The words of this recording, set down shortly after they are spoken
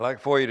I'd like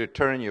for you to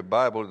turn your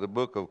Bible to the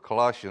book of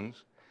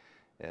Colossians,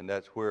 and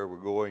that's where we're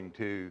going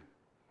to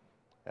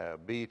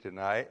be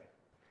tonight.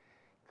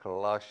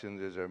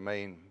 Colossians is our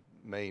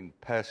main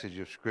passage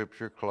of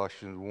Scripture,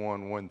 Colossians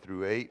 1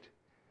 through 8.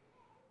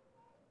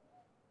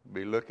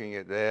 We'll be looking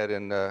at that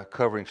and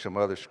covering some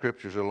other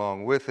scriptures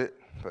along with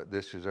it, but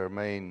this is our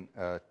main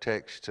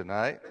text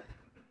tonight.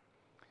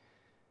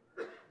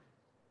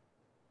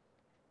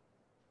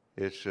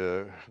 It's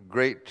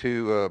great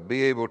to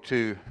be able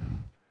to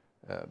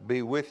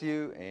be with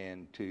you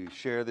and to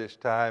share this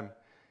time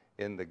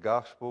in the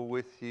gospel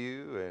with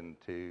you and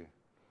to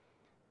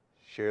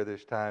share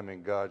this time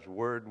in God's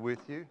Word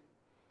with you.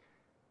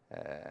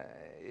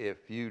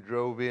 If you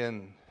drove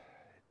in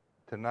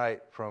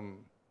tonight from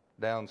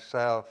down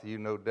south, you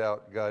no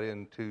doubt got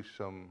into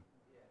some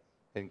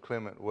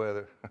inclement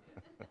weather.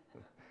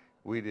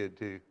 We did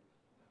too.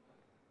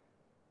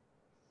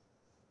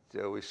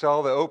 So we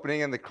saw the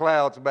opening in the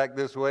clouds back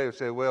this way. We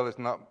said, well,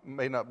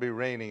 may not be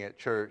raining at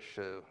church,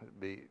 so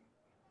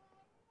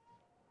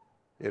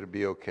it'll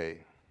be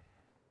okay.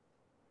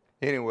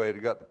 Anyway, we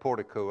got the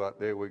portico out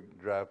there. We can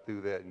drive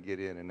through that and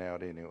get in and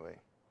out anyway.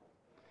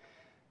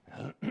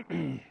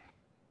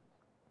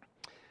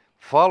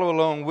 Follow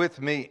along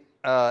with me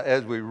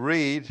as we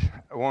read.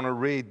 I want to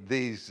read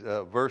these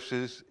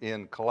verses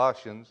in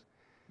Colossians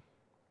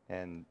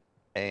and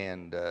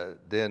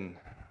then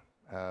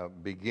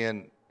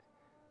begin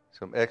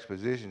some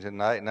exposition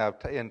tonight, and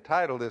I've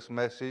entitled this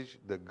message,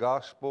 The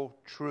Gospel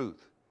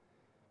Truth.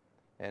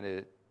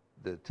 And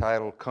the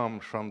title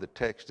comes from the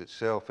text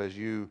itself, as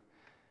you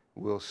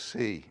will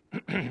see.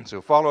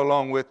 So follow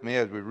along with me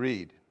as we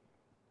read.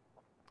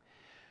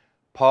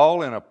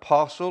 Paul, an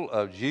apostle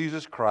of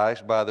Jesus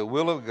Christ, by the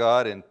will of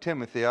God, and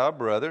Timothy, our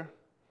brother,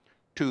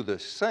 to the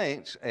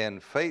saints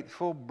and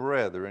faithful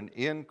brethren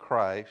in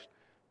Christ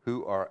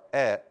who are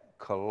at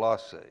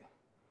Colossae.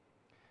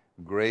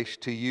 Grace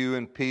to you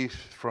and peace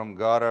from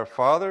God our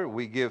Father.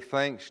 We give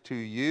thanks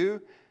to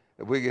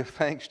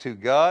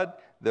God,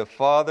 the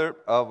Father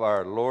of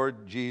our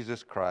Lord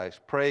Jesus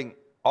Christ, praying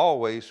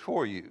always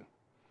for you.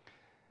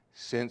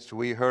 Since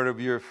we heard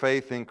of your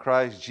faith in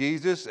Christ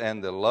Jesus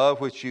and the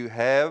love which you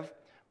have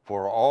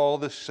for all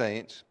the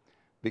saints,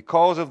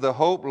 because of the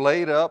hope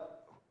laid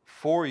up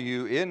for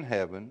you in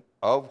heaven,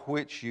 of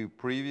which you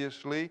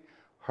previously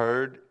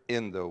heard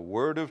in the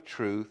word of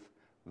truth,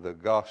 the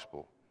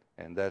gospel.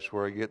 And that's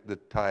where I get the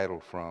title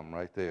from,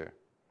 right there.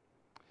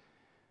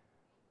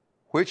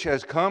 Which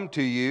has come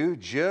to you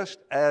just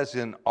as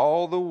in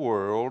all the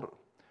world.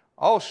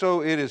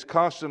 Also it is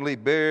constantly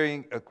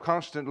bearing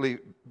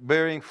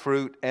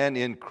fruit and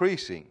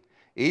increasing,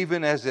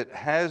 even as it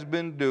has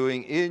been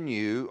doing in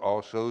you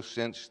also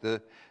since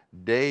the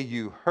day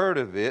you heard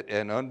of it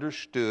and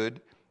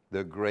understood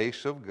the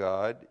grace of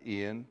God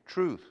in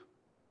truth.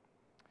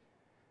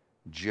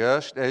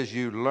 Just as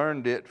you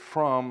learned it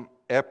from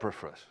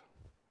Epaphras,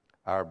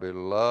 our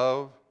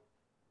beloved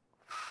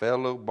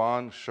fellow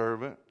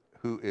bondservant,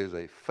 who is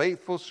a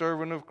faithful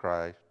servant of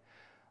Christ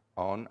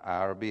on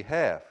our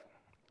behalf.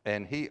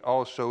 And he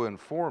also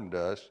informed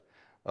us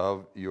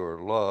of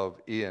your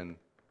love in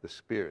the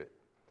Spirit.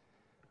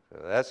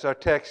 So that's our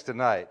text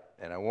tonight.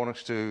 And I want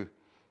us to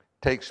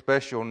take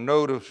special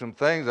note of some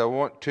things. I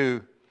want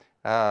to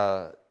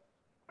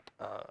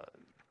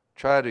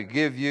try to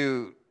give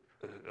you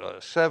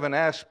 7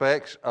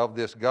 aspects of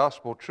this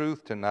gospel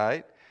truth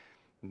tonight.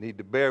 You need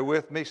to bear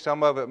with me.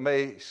 Some of it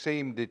may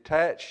seem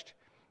detached,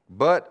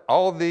 but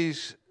all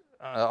these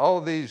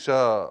parts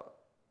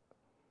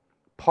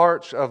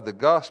of the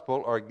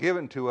gospel are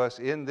given to us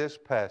in this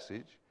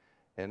passage,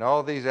 and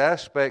all these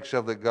aspects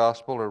of the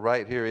gospel are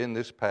right here in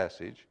this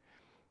passage,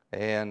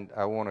 and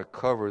I want to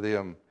cover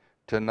them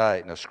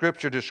tonight. Now,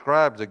 Scripture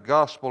describes the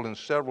gospel in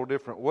several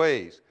different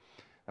ways.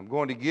 I'm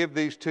going to give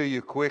these to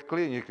you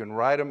quickly, and you can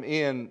write them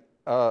in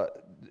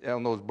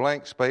on those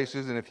blank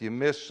spaces, and if you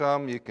miss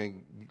some, you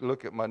can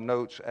look at my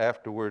notes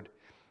afterward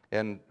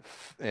and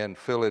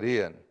fill it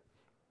in.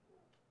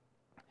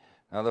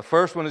 Now, the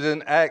first one is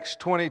in Acts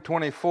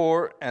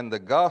 20:24, and the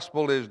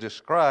gospel is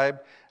described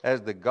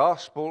as the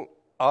gospel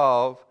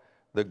of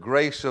the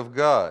grace of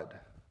God.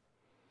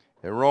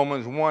 In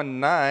Romans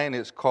 1:9,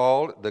 it's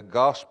called the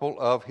gospel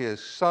of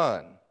His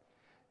Son.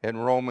 In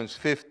Romans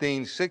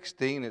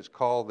 15:16, it's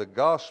called the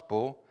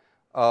gospel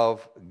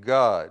of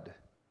God.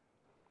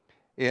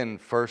 In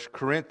 1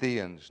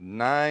 Corinthians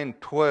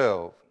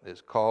 9:12, it's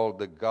called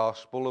the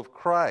gospel of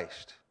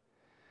Christ.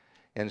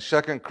 In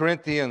 2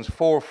 Corinthians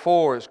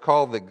 4:4, it's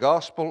called the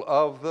gospel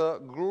of the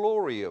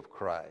glory of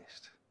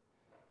Christ.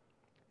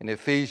 In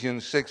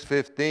Ephesians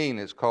 6:15,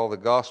 it's called the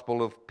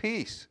gospel of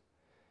peace.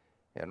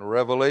 In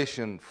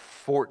Revelation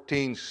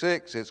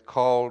 14:6, it's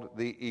called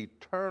the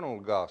eternal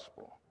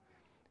gospel.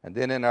 And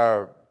then in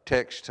our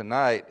text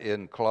tonight,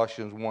 in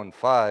Colossians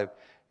 1:5,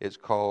 it's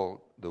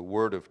called the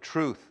word of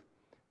truth.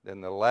 Then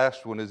the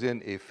last one is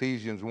in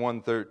Ephesians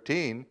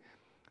 1:13.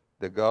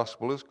 The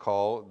gospel is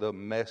called the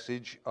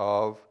message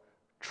of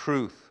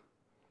truth.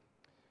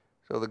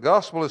 So the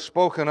gospel is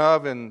spoken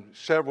of in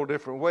several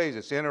different ways.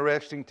 It's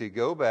interesting to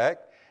go back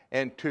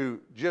and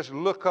to just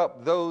look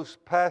up those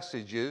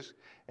passages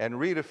and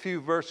read a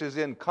few verses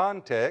in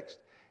context,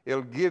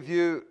 it'll give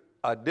you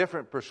a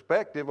different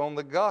perspective on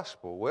the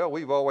gospel. Well,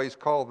 we've always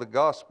called the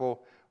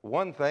gospel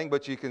one thing,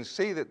 but you can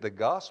see that the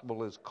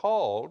gospel is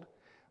called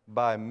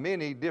by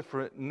many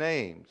different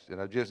names.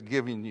 And I've just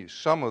given you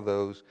some of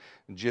those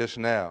just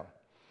now.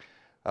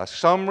 A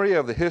summary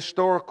of the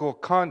historical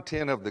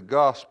content of the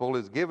gospel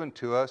is given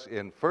to us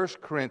in 1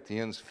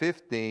 Corinthians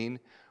 15,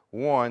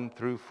 1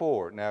 through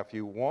 4. Now, if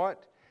you want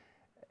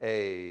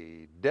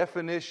a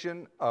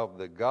definition of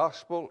the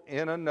gospel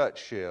in a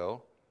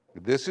nutshell,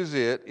 this is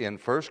it in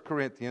 1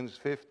 Corinthians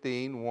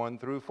 15, 1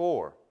 through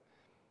 4.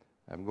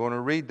 I'm going to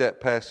read that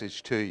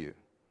passage to you.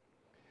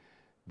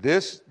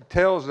 This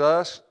tells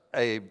us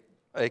a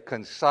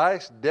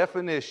concise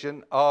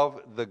definition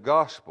of the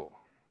gospel.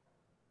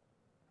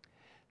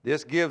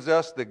 This gives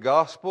us the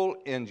gospel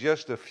in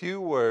just a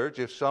few words.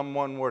 If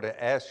someone were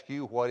to ask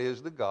you what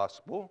is the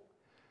gospel,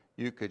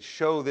 you could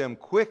show them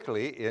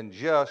quickly in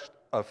just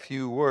a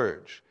few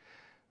words.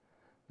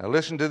 Now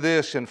listen to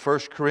this in 1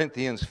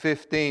 Corinthians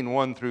 15,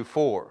 1 through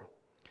 4.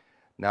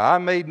 Now I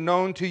made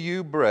known to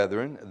you,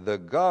 brethren, the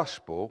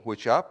gospel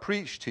which I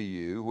preached to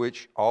you,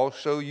 which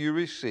also you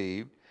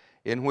received,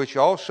 in which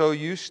also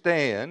you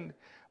stand,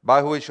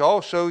 by which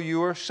also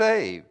you are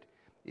saved,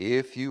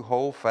 if you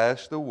hold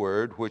fast the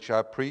word which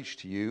I preached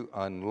to you,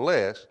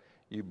 unless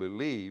you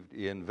believed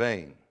in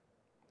vain.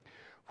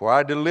 For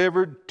I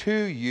delivered to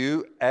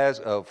you as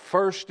of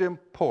first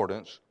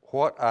importance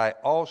what I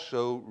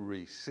also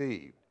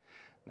received.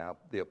 Now,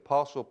 the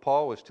Apostle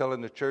Paul was telling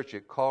the church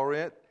at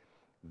Corinth,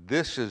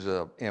 this is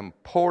an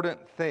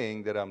important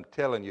thing that I'm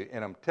telling you,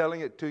 and I'm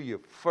telling it to you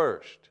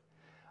first.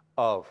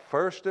 Of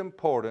first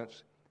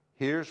importance,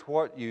 here's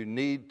what you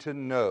need to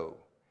know.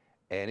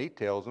 And he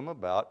tells them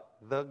about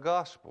the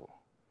gospel.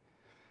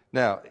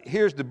 Now,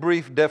 here's the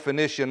brief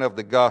definition of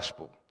the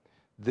gospel.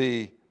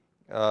 The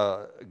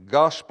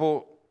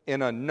gospel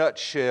in a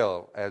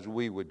nutshell, as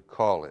we would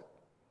call it.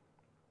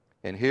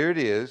 And here it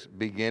is,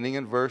 beginning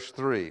in verse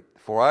 3.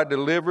 For I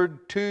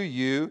delivered to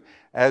you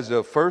as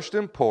of first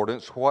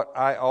importance what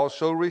I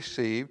also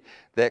received,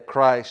 that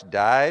Christ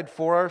died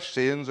for our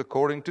sins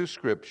according to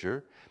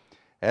Scripture,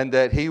 and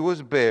that he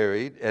was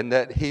buried, and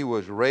that he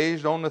was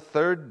raised on the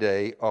third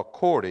day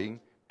according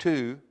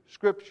to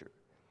Scripture.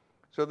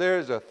 So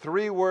there's a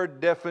three-word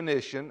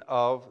definition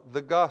of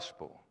the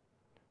gospel.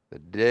 The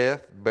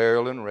death,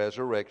 burial, and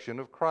resurrection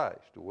of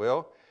Christ.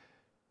 Well,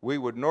 we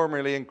would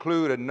normally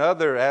include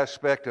another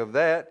aspect of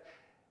that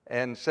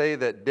and say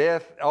that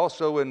death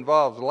also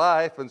involves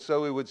life, and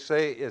so we would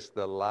say it's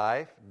the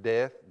life,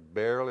 death,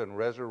 burial, and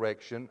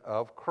resurrection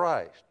of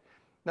Christ.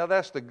 Now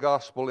that's the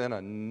gospel in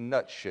a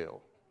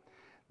nutshell.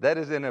 That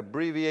is an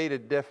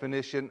abbreviated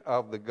definition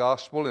of the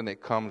gospel, and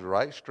it comes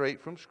right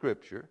straight from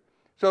Scripture.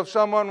 So if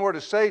someone were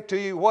to say to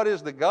you, what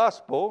is the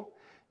gospel?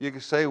 You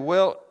could say,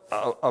 well,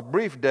 a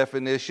brief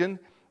definition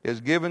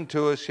is given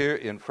to us here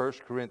in 1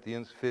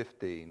 Corinthians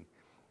 15.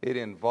 It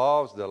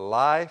involves the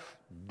life,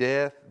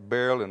 death,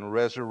 burial, and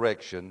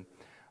resurrection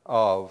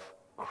of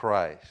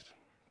Christ.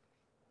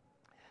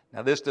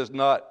 Now, this does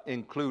not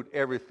include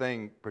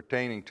everything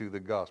pertaining to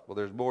the gospel.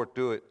 There's more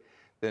to it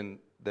than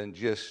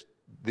just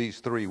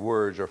these three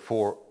words or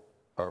four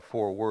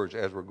words,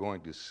 as we're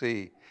going to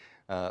see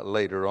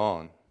later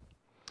on.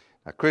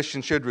 Now,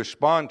 Christians should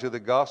respond to the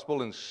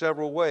gospel in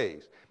several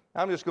ways.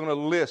 I'm just going to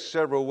list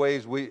several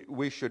ways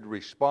we should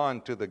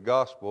respond to the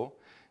gospel.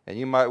 And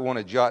you might want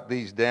to jot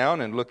these down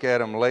and look at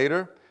them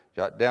later.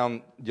 Jot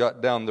down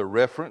the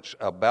reference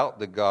about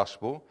the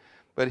gospel.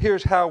 But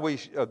here's how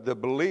the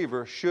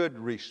believer should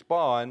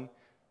respond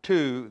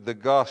to the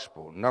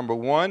gospel. Number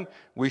one,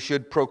 we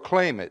should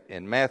proclaim it.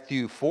 In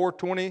Matthew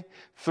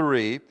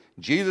 4:23,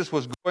 Jesus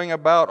was going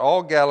about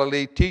all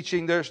Galilee,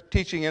 teaching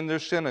in their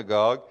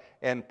synagogue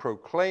and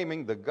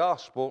proclaiming the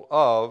gospel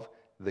of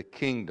the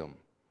kingdom.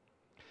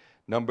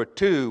 Number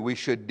two, we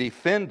should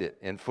defend it.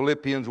 In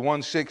Philippians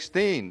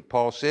 1:16,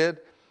 Paul said,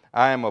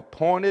 I am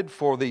appointed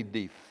for the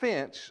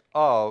defense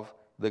of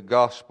the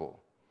gospel.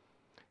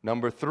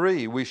 Number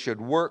three, we should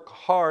work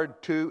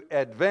hard to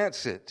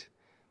advance it.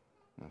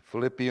 In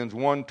Philippians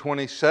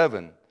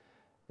 1:27,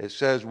 it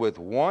says, with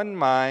one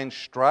mind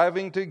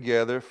striving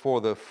together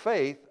for the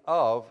faith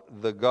of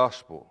the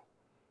gospel.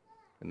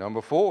 And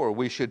number four,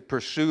 we should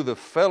pursue the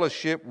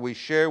fellowship we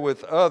share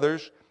with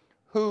others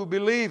who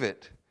believe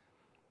it.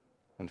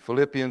 In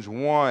Philippians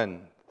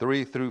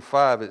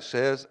 1:3-5, it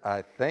says,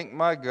 I thank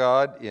my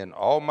God in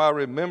all my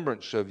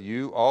remembrance of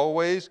you,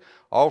 always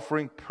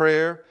offering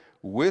prayer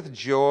with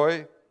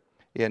joy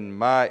in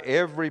my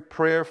every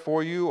prayer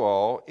for you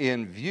all,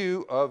 in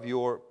view of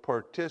your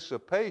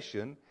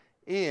participation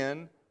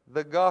in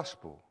the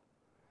gospel.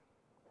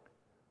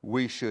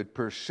 We should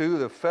pursue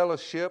the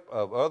fellowship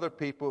of other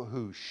people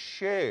who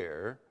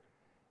share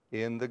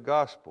in the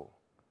gospel.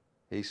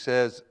 He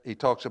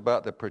talks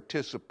about the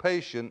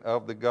participation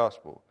of the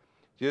gospel.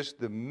 Just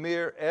the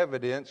mere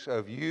evidence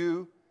of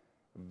you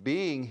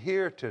being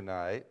here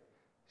tonight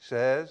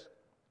says,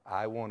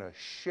 I want to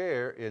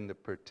share in the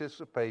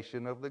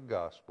participation of the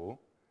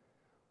gospel.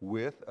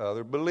 with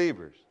other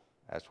believers.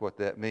 That's what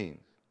that means.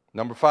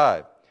 Number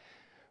 5,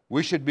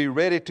 we should be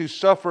ready to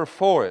suffer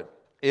for it.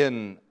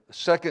 In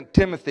 2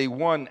 Timothy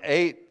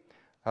 1:8,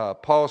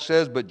 Paul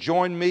says, "But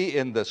join me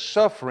in the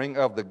suffering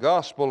of the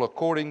gospel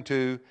according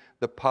to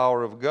the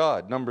power of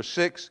God." Number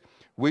 6,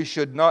 we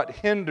should not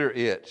hinder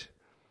it.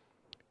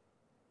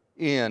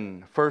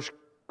 In 1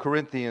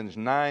 Corinthians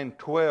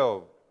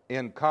 9:12,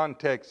 in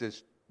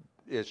context,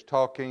 is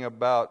talking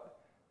about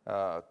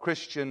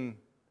Christian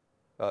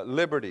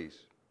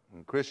liberties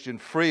and Christian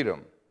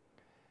freedom.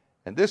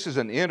 And this is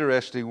an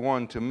interesting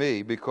one to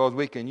me because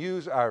we can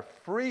use our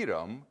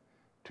freedom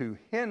to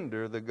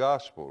hinder the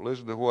gospel.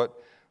 Listen to what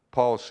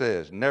Paul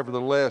says.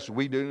 "Nevertheless,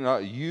 we do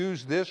not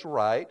use this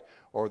right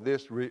or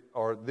this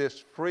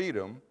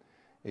freedom."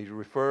 He's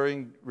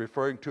referring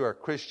to our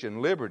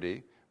Christian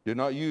liberty. "Do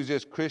not use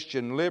this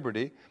Christian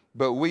liberty,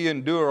 but we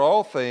endure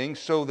all things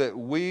so that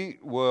we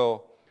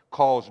will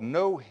cause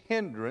no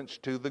hindrance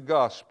to the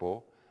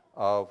gospel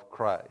of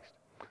Christ."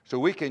 So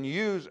we can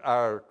use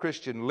our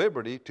Christian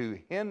liberty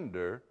to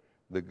hinder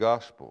the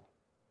gospel.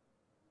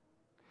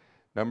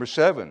 Number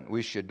 7,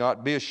 we should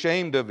not be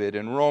ashamed of it.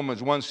 In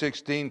Romans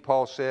 1:16,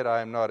 Paul said,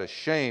 "I am not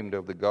ashamed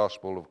of the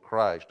gospel of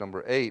Christ."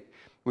 Number 8,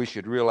 we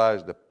should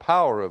realize the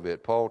power of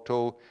it. Paul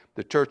told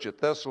the church at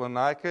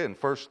Thessalonica in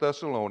 1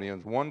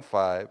 Thessalonians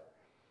 1:5,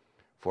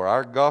 "For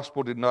our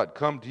gospel did not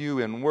come to you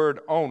in word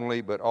only,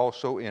 but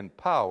also in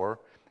power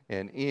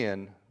and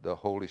in the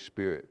Holy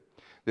Spirit."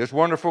 This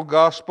wonderful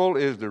gospel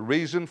is the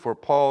reason for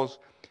Paul's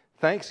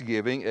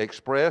thanksgiving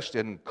expressed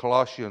in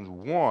Colossians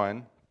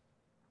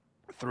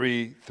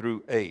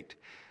 1:3-8.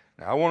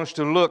 Now, I want us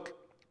to look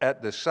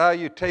at the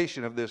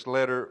salutation of this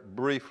letter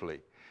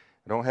briefly.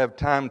 I don't have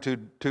time to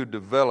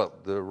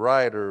develop the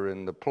writer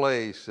and the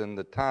place and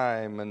the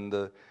time and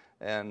the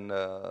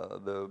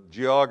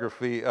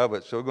geography of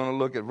it. So we're going to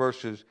look at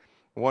verses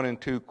 1 and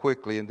 2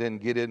 quickly and then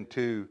get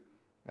into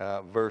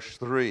verse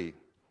 3.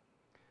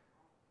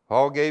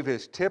 Paul gave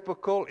his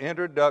typical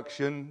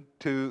introduction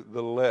to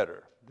the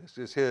letter. This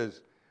is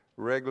his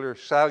regular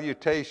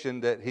salutation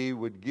that he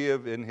would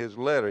give in his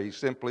letter. He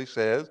simply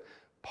says,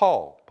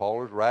 Paul.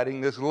 Paul is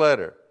writing this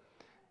letter.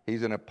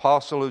 He's an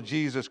apostle of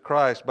Jesus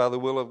Christ by the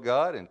will of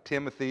God, and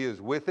Timothy is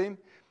with him.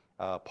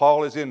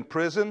 Paul is in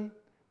prison.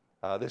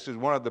 This is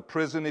one of the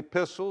prison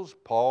epistles.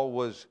 Paul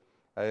was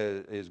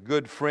his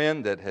good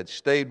friend that had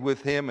stayed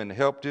with him and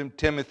helped him.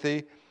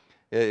 Timothy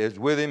is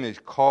with him. He's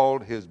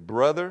called his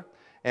brother.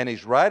 And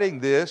he's writing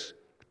this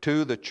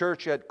to the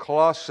church at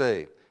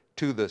Colossae,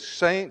 to the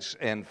saints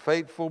and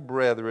faithful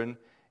brethren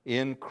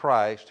in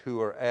Christ who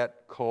are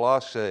at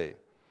Colossae.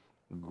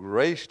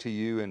 Grace to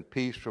you and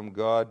peace from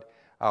God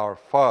our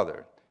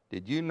Father.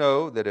 Did you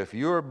know that if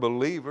you're a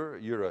believer,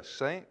 you're a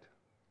saint?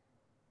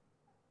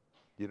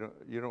 You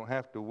don't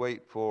have to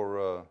wait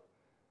for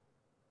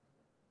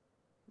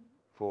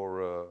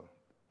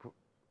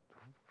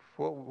what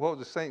was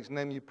the saint's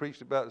name you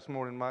preached about this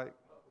morning, Mike?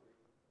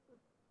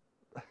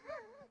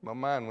 My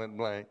mind went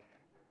blank.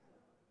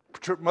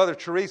 Mother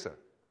Teresa.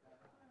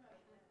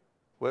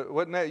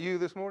 Wasn't that you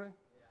this morning?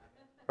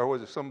 Or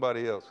was it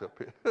somebody else up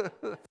here?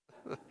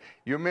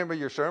 You remember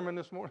your sermon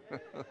this morning?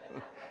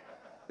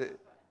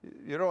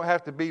 You don't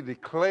have to be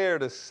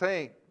declared a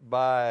saint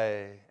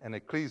by an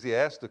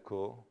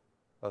ecclesiastical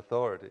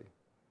authority.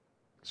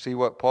 See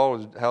how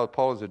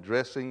Paul is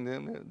addressing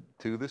them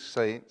to the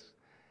saints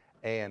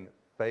and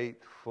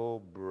faithful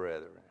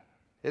brethren.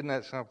 Isn't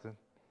that something?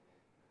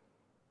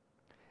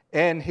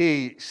 And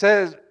he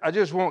says, I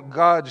just want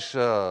God's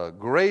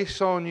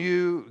grace on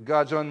you,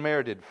 God's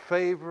unmerited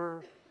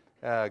favor,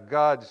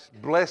 God's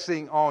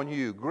blessing on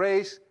you,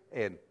 grace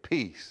and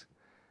peace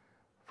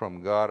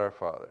from God our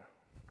Father.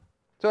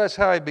 So that's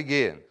how he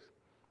begins,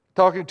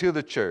 talking to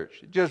the church.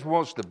 He just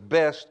wants the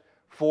best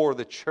for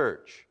the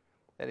church.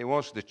 And he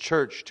wants the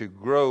church to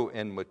grow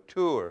and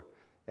mature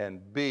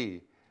and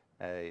be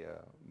a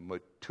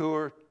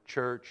mature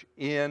church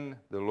in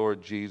the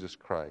Lord Jesus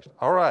Christ.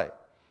 All right.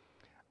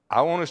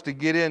 I want us to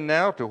get in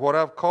now to what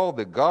I've called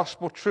the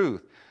gospel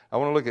truth. I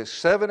want to look at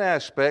 7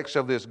 aspects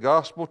of this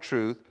gospel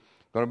truth.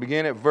 I'm going to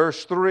begin at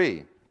verse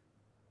 3.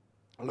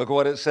 Look at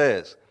what it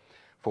says.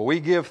 For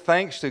we give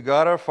thanks to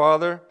God our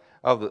Father,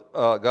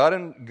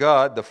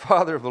 God the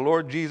Father of the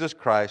Lord Jesus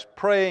Christ,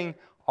 praying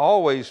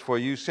always for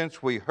you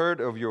since we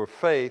heard of your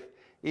faith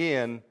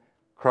in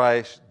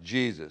Christ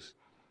Jesus.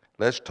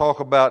 Let's talk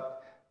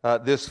about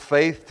this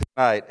faith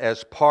tonight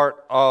as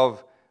part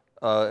of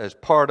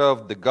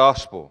the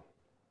gospel.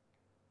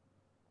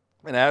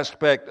 An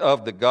aspect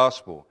of the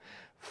gospel.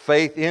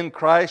 Faith in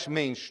Christ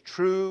means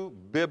true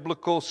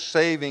biblical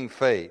saving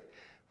faith.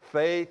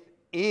 Faith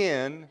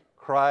in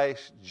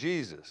Christ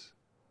Jesus.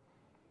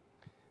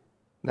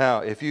 Now,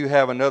 if you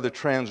have another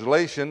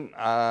translation,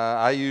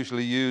 I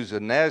usually use a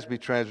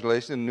NASB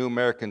translation, the New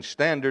American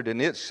Standard,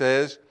 and it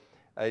says,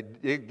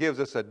 it gives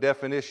us a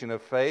definition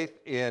of faith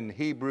in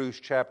Hebrews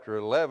chapter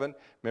 11.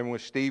 Remember when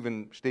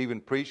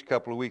Stephen preached a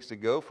couple of weeks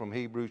ago from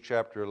Hebrews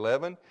chapter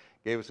 11,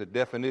 gave us a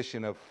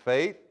definition of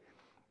faith.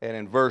 And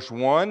in verse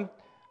 1,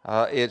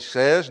 it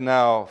says,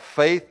 now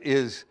faith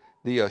is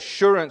the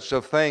assurance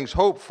of things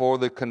hoped for,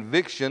 the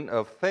conviction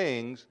of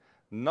things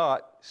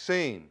not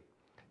seen.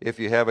 If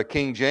you have a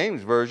King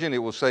James Version, it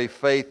will say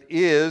faith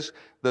is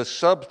the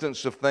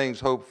substance of things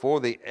hoped for,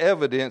 the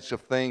evidence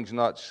of things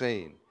not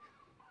seen.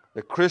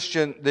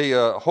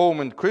 The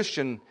Holman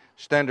Christian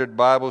Standard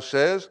Bible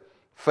says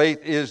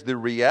faith is the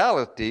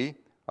reality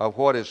of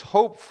what is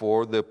hoped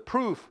for, the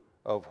proof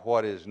of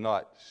what is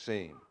not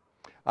seen.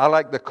 I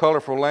like the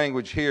colorful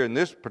language here in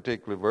this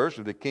particular verse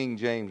of the King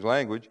James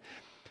language.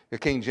 The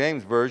King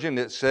James Version,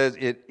 it says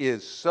it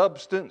is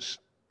substance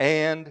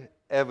and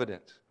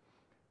evidence.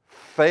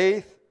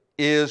 Faith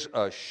is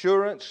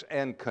assurance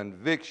and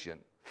conviction.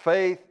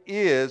 Faith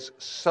is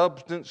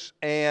substance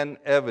and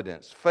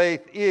evidence.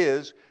 Faith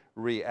is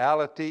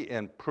reality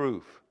and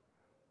proof.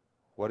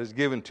 What is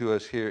given to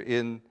us here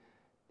in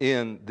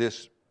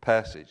this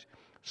passage.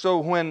 So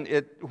when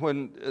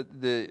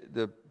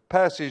the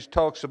passage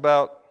talks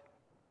about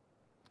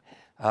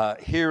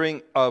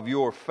hearing of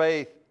your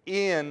faith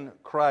in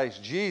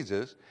Christ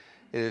Jesus,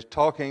 it is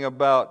talking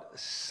about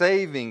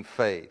saving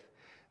faith.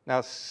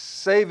 Now,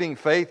 saving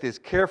faith is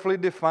carefully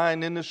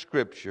defined in the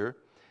Scripture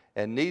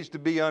and needs to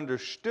be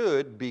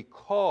understood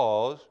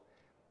because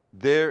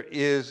there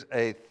is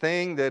a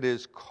thing that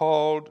is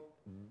called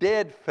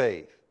dead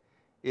faith.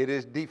 It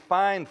is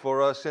defined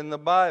for us in the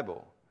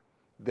Bible.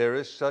 There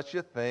is such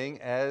a thing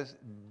as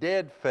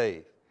dead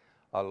faith.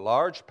 A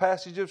large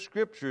passage of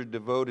Scripture is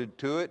devoted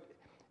to it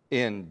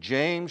in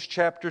James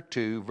chapter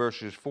 2,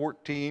 verses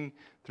 14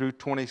 through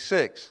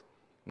 26.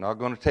 I'm not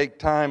going to take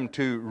time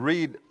to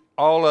read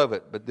all of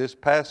it, but this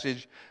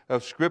passage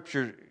of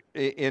Scripture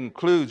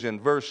includes in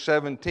verse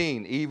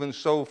 17, even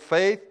so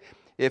faith,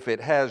 if it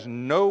has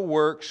no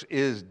works,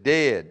 is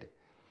dead.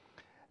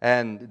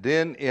 And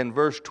then in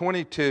verse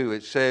 22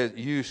 it says,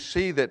 you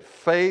see that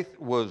faith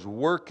was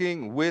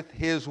working with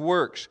his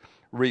works,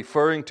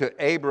 referring to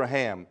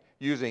Abraham,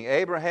 using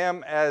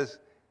Abraham as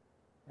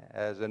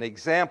an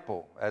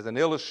example, as an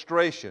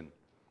illustration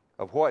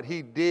of what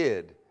he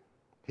did,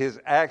 his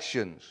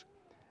actions.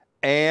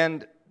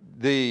 And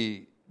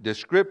the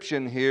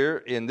description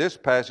here in this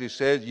passage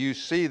says, you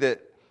see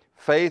that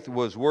faith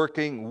was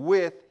working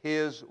with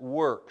his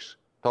works,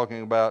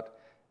 talking about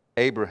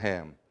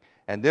Abraham.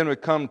 And then we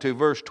come to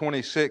verse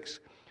 26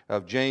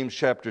 of James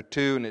chapter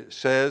 2, and it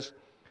says,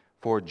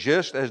 for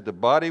just as the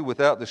body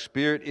without the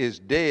spirit is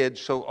dead,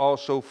 so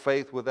also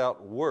faith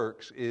without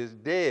works is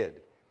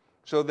dead.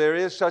 So there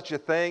is such a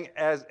thing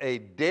as a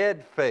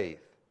dead faith.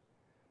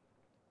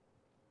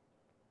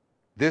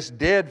 This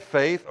dead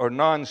faith or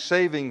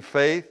non-saving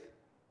faith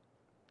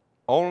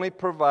only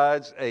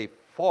provides a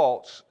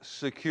false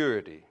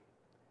security.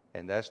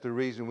 And that's the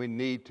reason we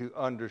need to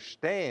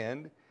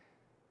understand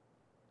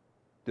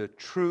the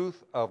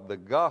truth of the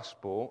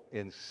gospel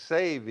in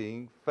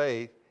saving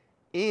faith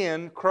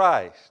in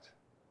Christ.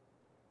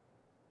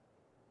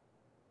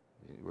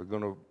 We're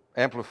going to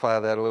amplify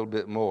that a little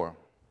bit more.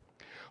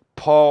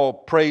 Paul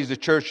praised the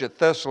church at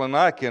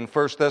Thessalonica in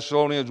 1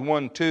 Thessalonians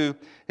 1:2.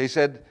 He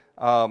said,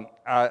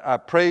 I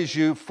praise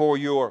you for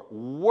your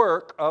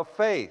work of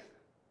faith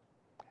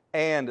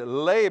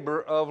and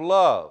labor of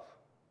love.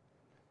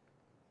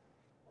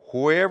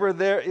 Wherever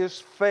there is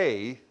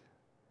faith,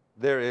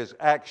 there is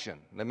action.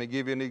 Let me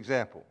give you an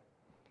example.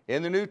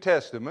 In the New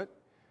Testament,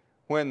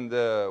 when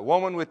the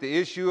woman with the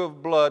issue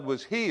of blood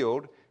was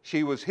healed,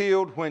 she was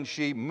healed when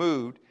she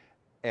moved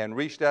and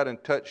reached out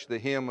and touched the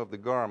hem of the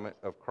garment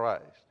of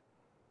Christ.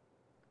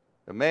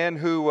 The man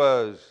who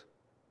was,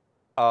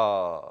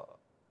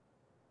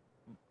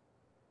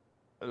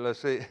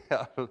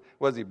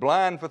 was he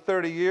blind for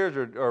 30 years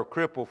or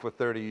crippled for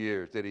 30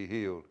 years that he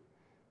healed?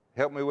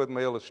 Help me with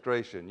my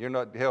illustration. You're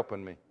not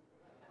helping me.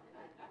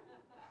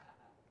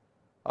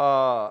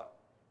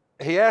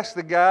 He asked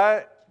the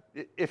guy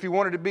if he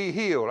wanted to be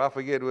healed. I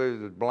forget whether he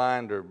was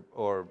blind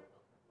or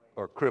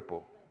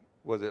crippled.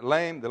 Was it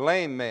lame? The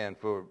lame man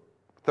for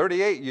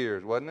 38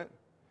 years, wasn't it?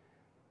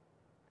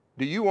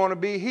 Do you want to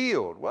be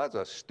healed? Well, that's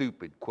a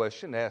stupid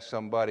question to ask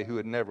somebody who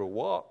had never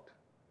walked.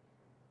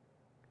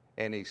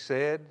 And he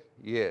said,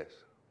 yes.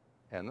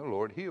 And the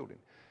Lord healed him.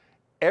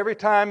 Every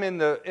time in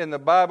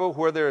the Bible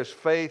where there is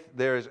faith,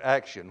 there is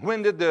action.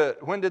 When did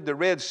the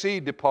Red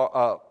Sea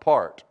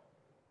part?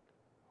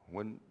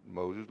 When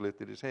Moses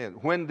lifted his hand.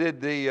 When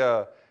did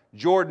the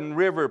Jordan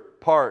River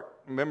part?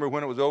 Remember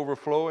when it was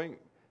overflowing?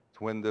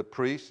 It's when the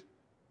priest's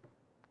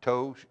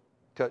toes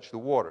touched the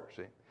water.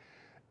 See,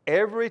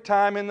 every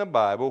time in the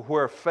Bible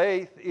where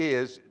faith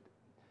is,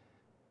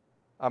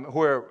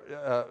 where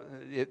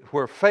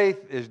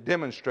faith is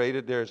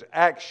demonstrated, there's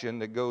action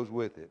that goes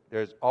with it.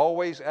 There's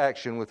always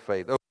action with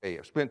faith. Okay,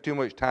 I've spent too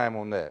much time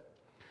on that.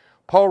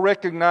 Paul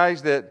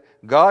recognized that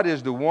God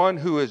is the one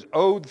who is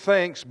owed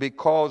thanks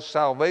because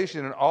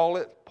salvation in all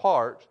its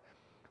parts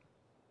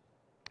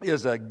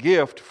is a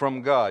gift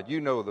from God. You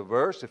know the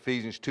verse,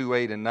 Ephesians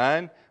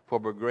 2:8-9. For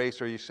by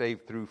grace are you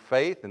saved through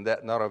faith, and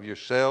that not of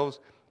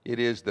yourselves. It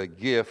is the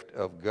gift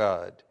of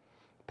God.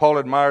 Paul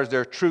admires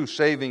their true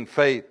saving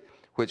faith,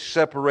 which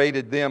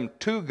separated them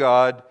to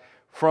God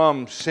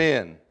from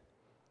sin.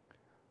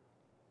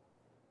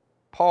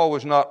 Paul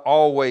was not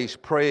always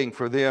praying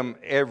for them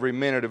every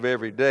minute of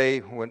every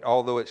day,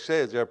 although it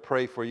says there,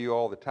 pray for you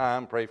all the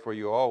time, pray for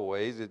you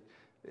always.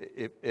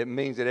 It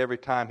means that every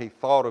time he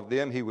thought of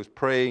them, he was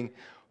praying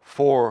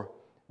for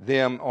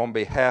them on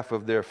behalf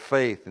of their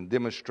faith and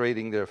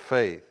demonstrating their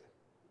faith.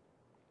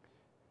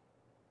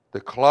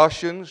 The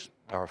Colossians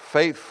are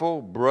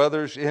faithful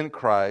brothers in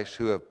Christ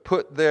who have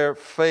put their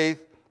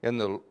faith in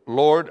the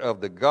Lord of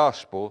the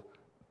gospel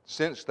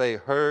since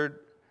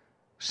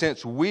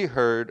we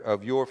heard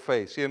of your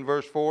faith. See in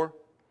verse 4?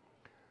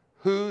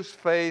 Whose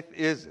faith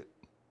is it?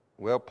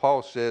 Well,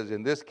 Paul says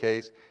in this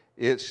case,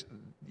 it's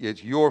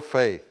your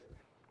faith.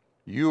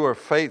 You are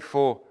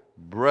faithful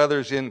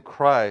brothers in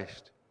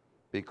Christ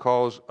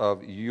because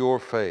of your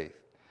faith.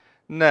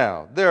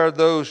 Now, there are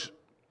those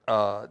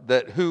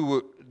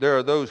who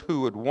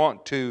would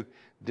want to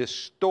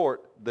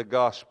distort the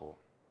gospel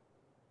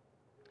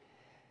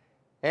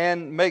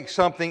and make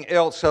something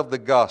else of the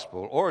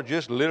gospel, or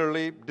just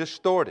literally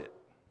distort it.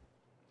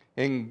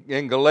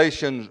 In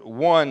Galatians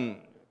 1,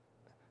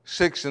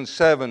 6 and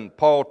 7,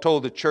 Paul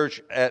told the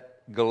church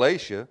at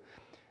Galatia,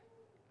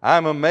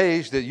 I'm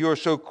amazed that you are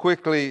so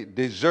quickly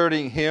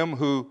deserting him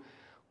who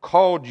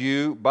called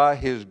you by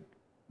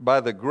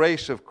the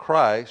grace of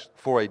Christ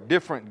for a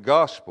different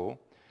gospel,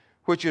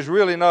 which is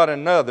really not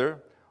another,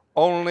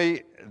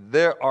 only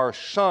there are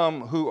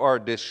some who are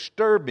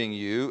disturbing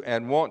you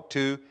and want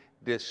to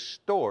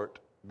distort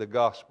the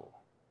gospel.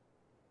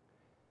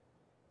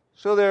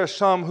 So there are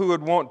some who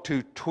would want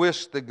to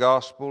twist the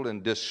gospel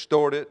and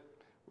distort it.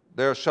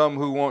 There are some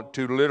who want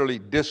to literally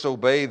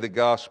disobey the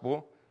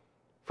gospel.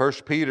 1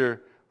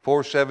 Peter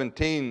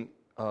 4:17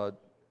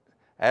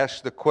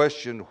 asks the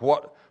question,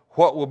 what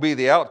will be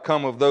the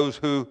outcome of those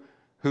who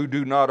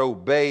do not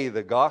obey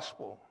the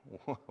gospel?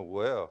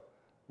 Well,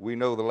 we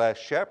know the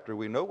last chapter.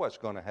 We know what's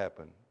going to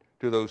happen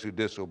to those who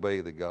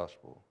disobey the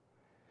gospel.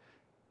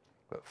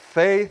 But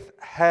faith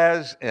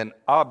has an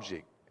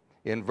object.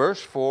 In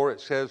verse 4, it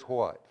says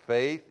what?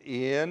 Faith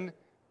in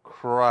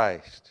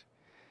Christ.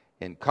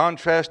 In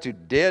contrast to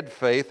dead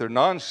faith or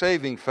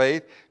non-saving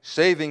faith,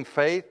 saving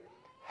faith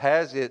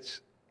has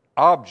its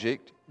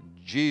object,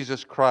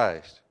 Jesus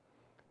Christ.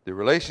 The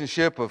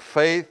relationship of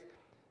faith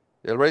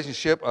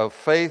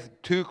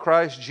to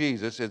Christ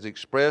Jesus is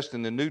expressed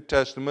in the New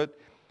Testament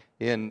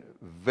in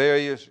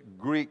various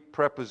Greek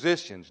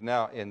prepositions.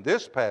 Now, in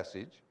this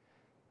passage,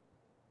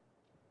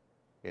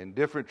 in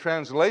different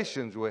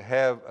translations, we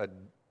have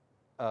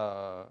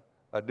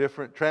a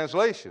different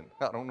translation.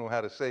 I don't know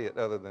how to say it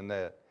other than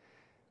that.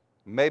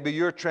 Maybe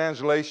your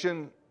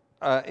translation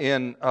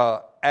in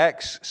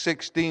Acts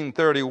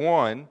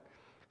 16:31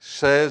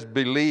 says,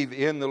 believe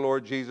in the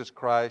Lord Jesus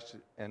Christ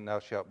and thou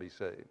shalt be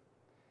saved.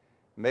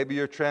 Maybe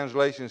your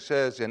translation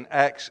says in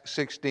Acts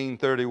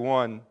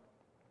 16:31,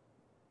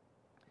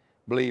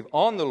 believe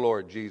on the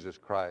Lord Jesus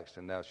Christ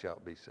and thou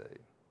shalt be saved.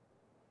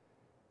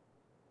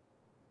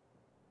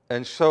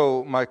 And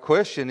so my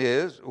question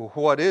is,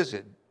 what is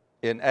it?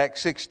 In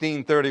Acts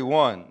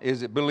 16:31,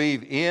 is it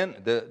believe in?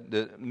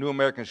 The New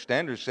American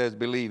Standard says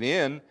believe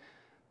in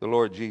the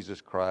Lord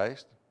Jesus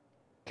Christ.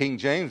 King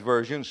James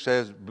Version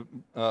says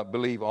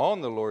believe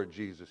on the Lord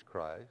Jesus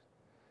Christ.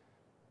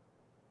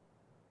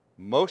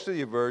 Most of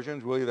your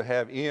versions will either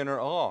have in or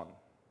on.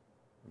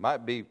 It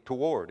might be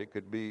toward. It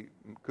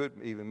could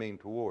even mean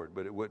toward,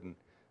 but it wouldn't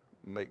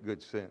make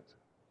good sense.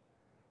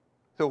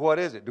 So what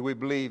is it? Do we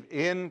believe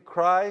in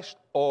Christ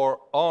or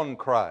on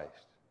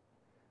Christ?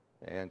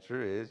 The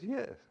answer is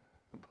yes.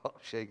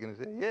 Paul's shaking his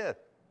head. Yes.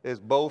 It's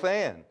both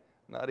and,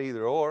 not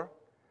either or.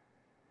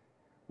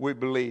 We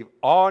believe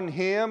on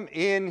Him,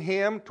 in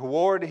Him,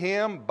 toward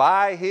Him,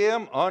 by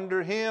Him,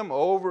 under Him,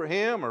 over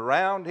Him,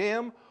 around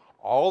Him,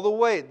 all the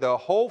way. The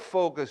whole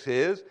focus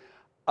is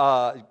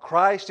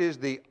Christ is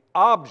the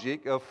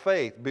object of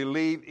faith.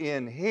 Believe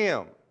in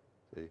Him.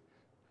 See?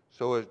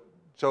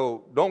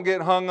 So don't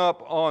get hung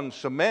up on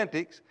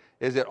semantics.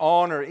 Is it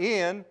on or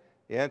in?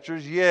 The answer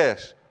is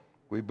yes.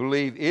 We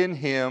believe in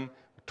Him,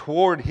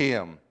 toward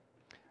Him.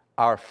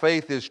 Our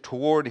faith is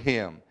toward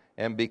Him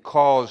and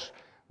because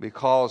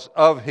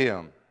of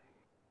Him.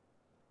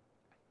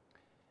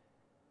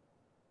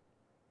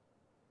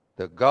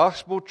 The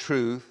gospel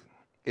truth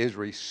is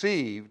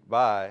received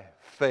by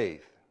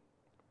faith.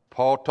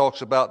 Paul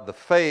talks about the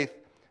faith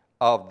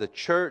of the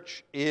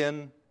church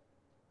in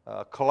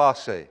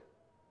Colossae.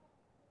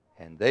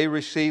 And they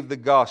received the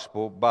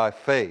gospel by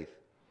faith.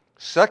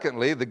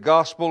 Secondly, the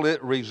gospel,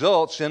 it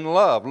results in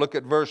love. Look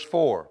at verse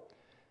 4.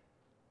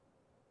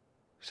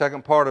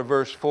 Second part of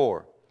verse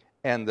 4.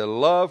 And the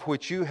love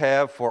which you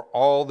have for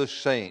all the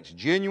saints.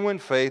 Genuine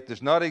faith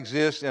does not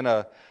exist in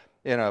a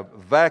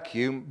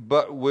vacuum,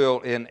 but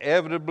will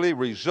inevitably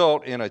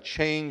result in a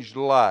changed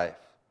life.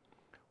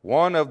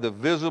 One of the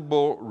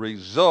visible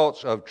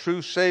results of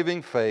true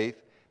saving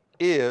faith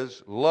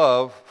is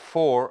love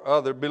for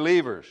other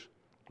believers.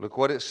 Look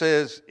what it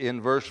says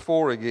in verse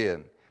 4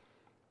 again.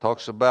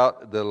 Talks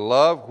about the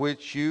love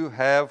which you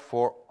have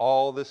for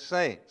all the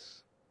saints.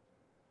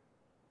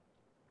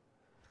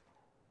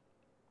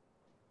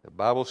 The The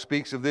Bible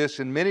speaks of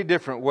this in many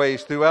different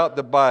ways throughout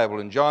the Bible.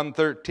 In John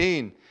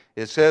 13,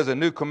 it says, "A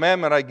new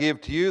commandment I give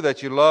to you,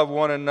 that you love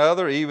one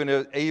another, even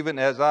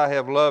as I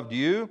have loved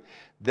you,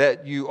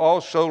 that you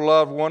also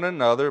love one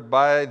another.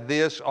 By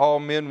this all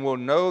men will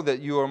know that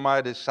you are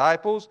my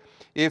disciples,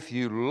 if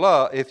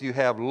you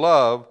have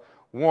love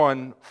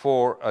one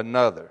for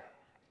another."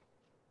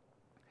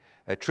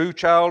 A true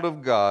child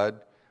of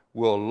God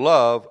will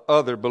love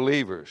other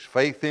believers.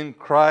 Faith in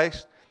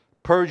Christ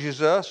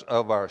purges us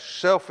of our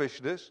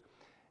selfishness.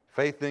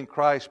 Faith in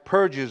Christ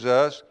purges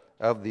us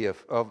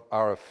of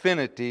our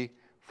affinity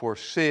for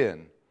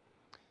sin.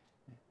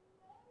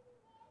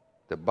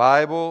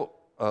 Biblical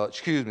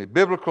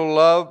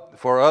love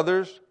for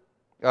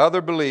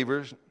other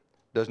believers,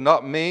 does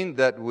not mean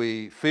that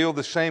we feel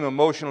the same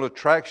emotional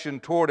attraction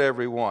toward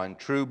everyone.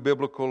 True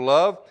biblical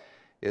love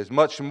is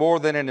much more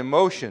than an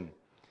emotion.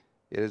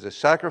 It is a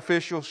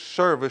sacrificial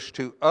service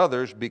to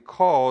others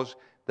because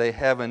they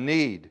have a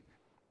need.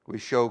 We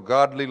show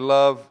godly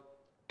love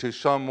to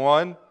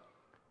someone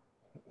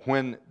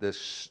when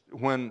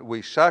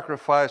we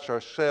sacrifice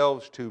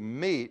ourselves to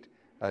meet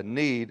a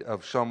need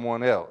of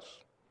someone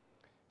else.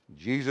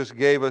 Jesus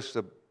gave us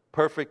the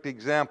perfect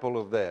example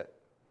of that.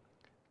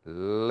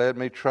 Let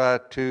me try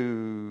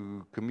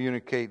to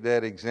communicate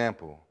that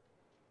example.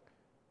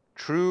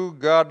 True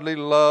godly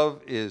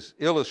love is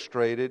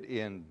illustrated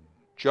in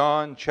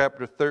John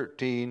chapter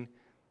 13.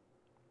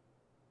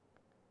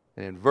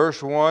 And in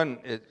verse 1,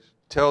 it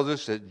tells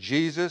us that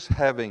Jesus,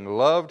 having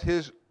loved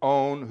his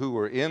own who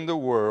were in the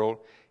world,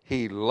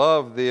 he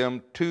loved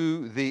them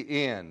to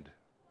the end.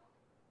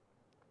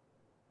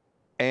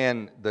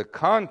 And the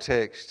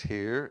context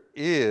here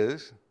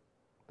is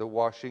the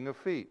washing of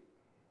feet.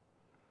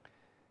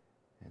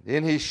 And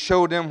then he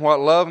showed them what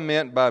love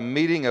meant by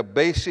meeting a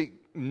basic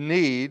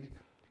need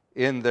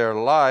in their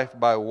life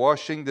by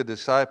washing the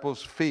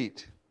disciples'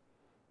 feet.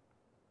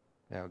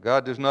 Now,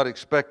 God does not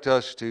expect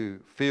us to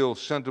feel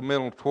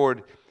sentimental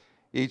toward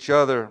each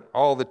other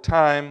all the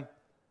time,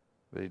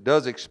 but he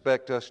does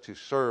expect us to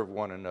serve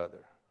one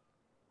another.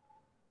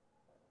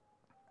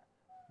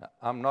 Now,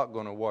 I'm not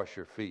going to wash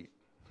your feet,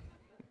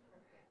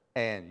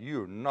 and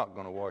you're not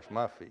going to wash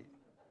my feet.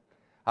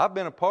 I've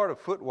been a part of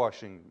foot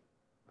washing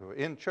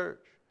in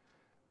church.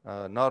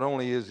 Not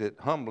only is it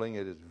humbling,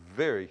 it is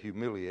very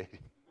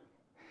humiliating,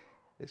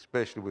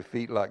 especially with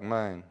feet like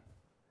mine.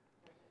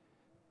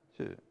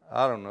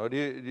 I don't know. Have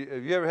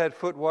you ever had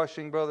foot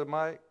washing, Brother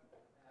Mike?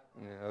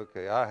 Yeah,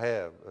 okay, I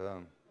have.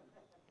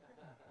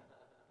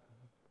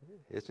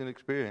 It's an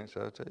experience,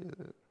 I'll tell you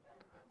that.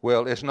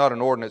 Well, it's not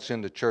an ordinance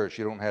in the church.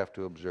 You don't have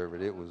to observe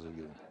it. It was a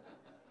good.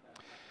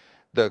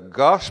 The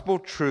gospel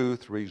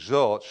truth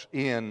results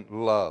in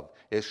love,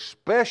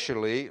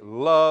 especially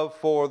love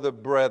for the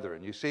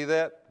brethren. You see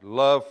that?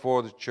 Love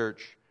for the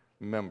church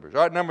members.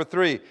 All right, number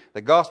 3,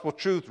 the gospel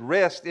truth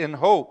rests in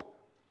hope.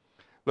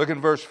 Look in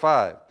verse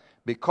 5.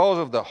 Because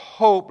of the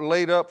hope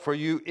laid up for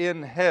you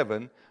in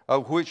heaven,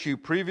 of which you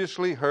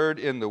previously heard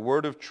in the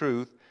word of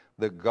truth,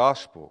 the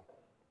gospel.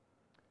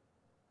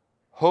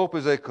 Hope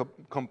is a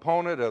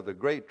component of the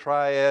great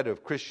triad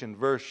of Christian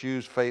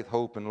virtues, faith,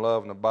 hope, and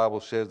love. And the Bible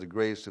says the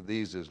greatest of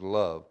these is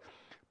love.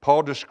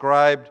 Paul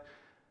describes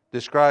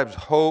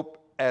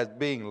hope as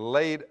being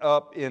laid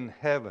up in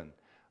heaven.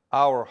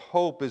 Our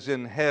hope is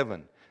in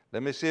heaven.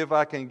 Let me see if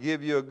I can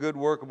give you a good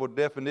workable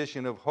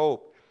definition of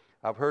hope.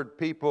 I've heard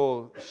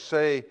people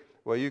say,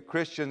 well, you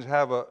Christians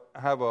have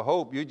a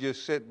hope. You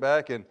just sit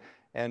back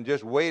and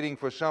just waiting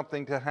for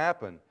something to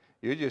happen.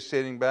 You're just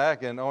sitting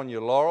back and on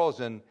your laurels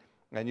and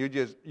you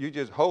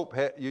just hope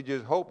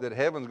that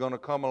heaven's going to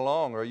come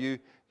along, or you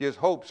just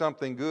hope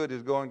something good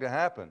is going to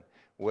happen.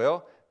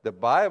 Well, the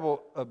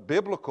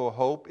biblical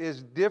hope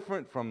is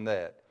different from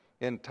that.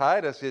 In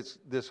Titus,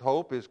 this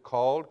hope is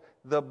called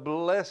the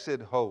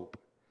blessed hope.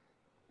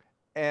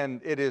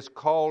 And it is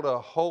called a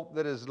hope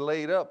that is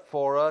laid up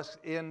for us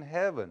in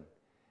heaven.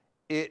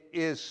 It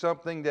is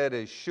something that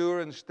is sure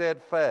and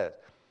steadfast.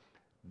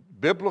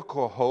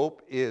 Biblical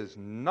hope is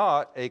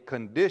not a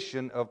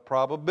condition of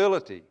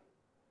probability.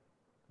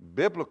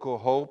 Biblical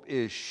hope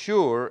is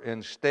sure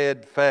and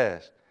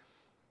steadfast.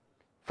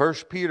 1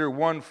 Peter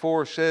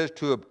 1:4 says,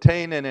 to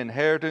obtain an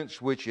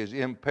inheritance which is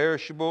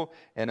imperishable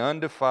and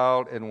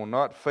undefiled and will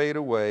not fade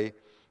away,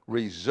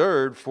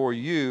 reserved for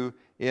you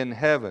in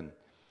heaven.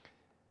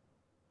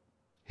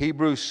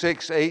 Hebrews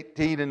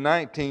 6:18 and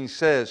 19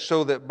 says,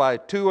 so that by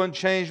two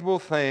unchangeable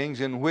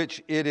things in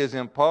which it is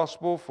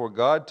impossible for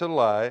God to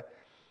lie,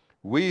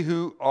 we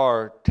who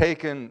are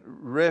taken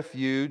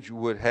refuge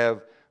would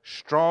have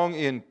strong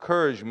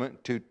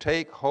encouragement to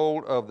take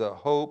hold of the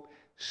hope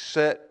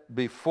set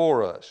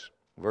before us.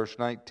 Verse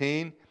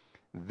 19,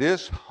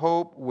 this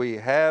hope we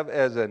have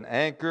as an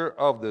anchor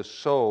of the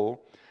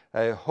soul,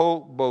 a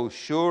hope both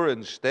sure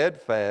and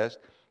steadfast,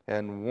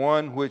 and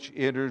one which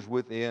enters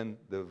within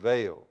the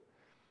veil.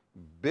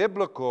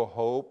 Biblical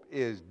hope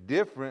is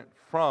different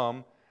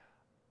from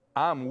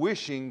I'm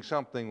wishing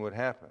something would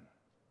happen.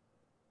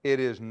 It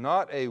is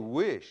not a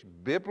wish.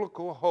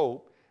 Biblical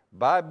hope,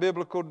 by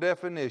biblical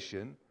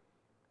definition,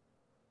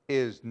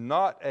 is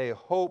not a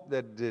hope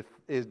that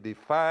is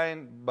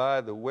defined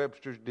by the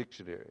Webster's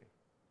Dictionary.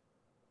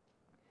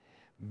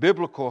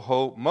 Biblical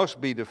hope must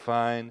be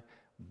defined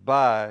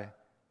by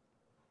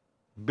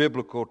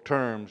biblical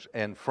terms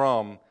and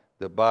from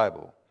the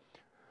Bible.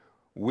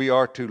 We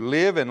are to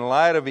live in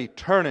light of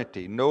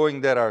eternity, knowing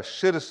that our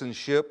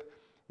citizenship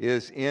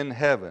is in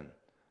heaven.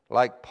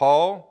 Like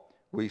Paul,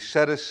 we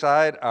set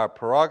aside our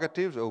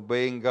prerogatives,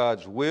 obeying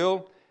God's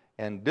will,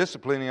 and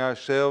disciplining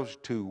ourselves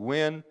to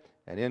win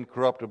an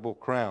incorruptible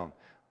crown.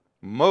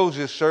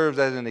 Moses serves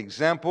as an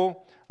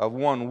example of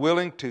one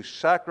willing to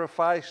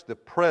sacrifice the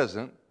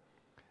present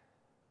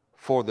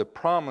for the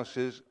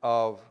promises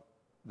of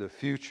the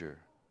future.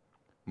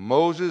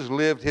 Moses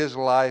lived his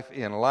life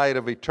in light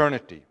of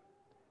eternity.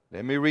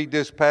 Let me read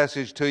this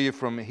passage to you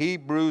from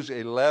Hebrews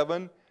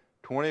 11,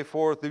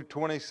 24 through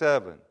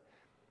 27.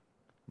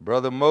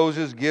 Brother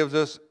Moses gives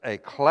us a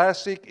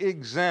classic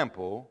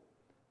example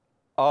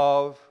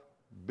of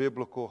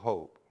biblical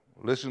hope.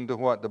 Listen to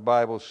what the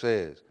Bible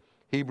says.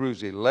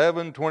 Hebrews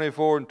 11,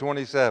 24 and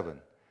 27.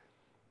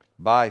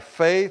 By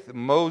faith,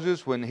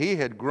 Moses, when he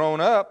had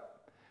grown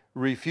up,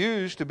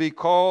 refused to be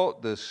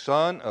called the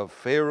son of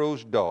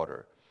Pharaoh's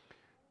daughter,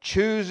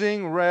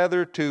 choosing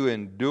rather to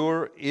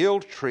endure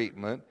ill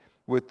treatment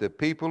with the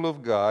people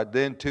of God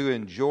than to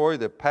enjoy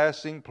the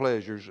passing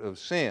pleasures of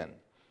sin,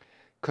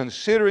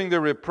 considering the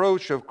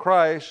reproach of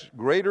Christ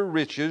greater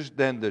riches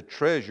than the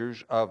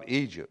treasures of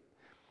Egypt.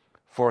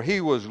 For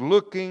he was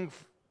looking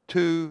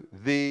to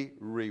the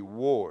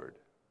reward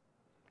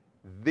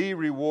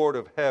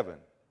of heaven.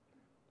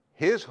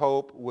 His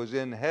hope was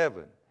in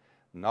heaven,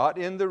 not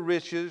in the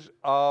riches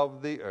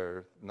of the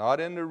earth, not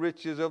in the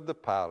riches of the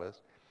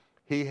palace.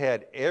 He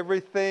had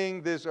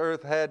everything this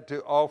earth had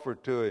to offer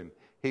to him.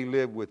 He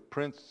lived with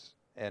princes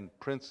and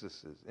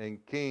princesses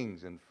and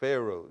kings and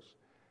pharaohs.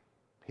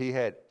 He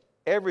had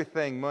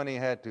everything money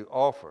had to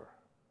offer.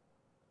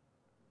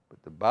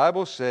 But the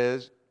Bible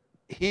says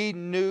he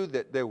knew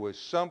that there was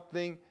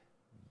something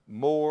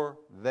more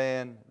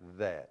than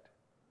that.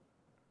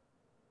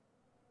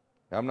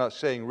 I'm not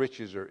saying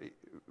riches are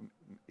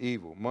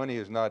evil. Money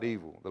is not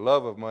evil. The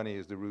love of money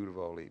is the root of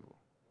all evil.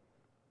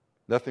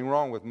 Nothing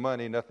wrong with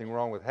money, nothing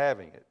wrong with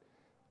having it.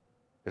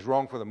 It's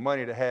wrong for the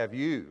money to have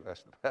you.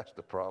 That's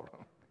the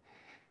problem.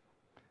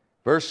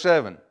 Verse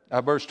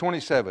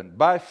 27.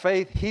 By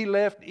faith he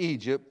left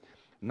Egypt,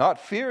 not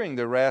fearing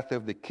the wrath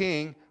of the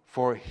king,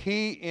 for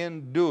he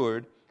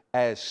endured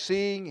as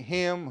seeing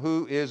him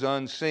who is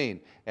unseen.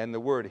 And the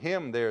word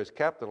him there is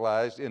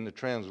capitalized in the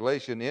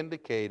translation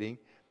indicating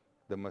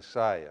the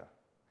Messiah.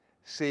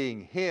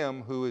 Seeing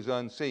him who is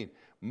unseen.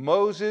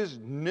 Moses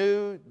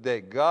knew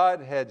that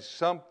God had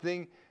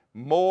something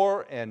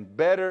more and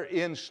better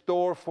in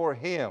store for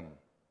him.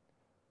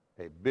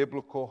 A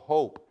biblical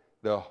hope,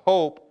 the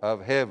hope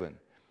of heaven.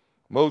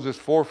 Moses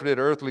forfeited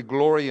earthly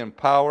glory and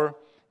power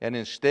and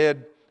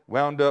instead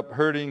wound up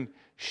herding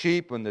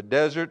sheep in the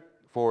desert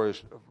for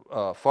his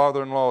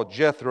father-in-law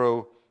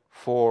Jethro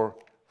for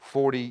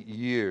 40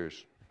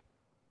 years.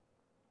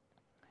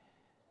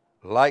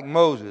 Like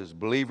Moses,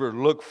 believers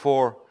look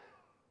for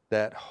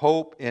that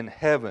hope in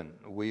heaven.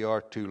 We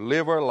are to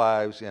live our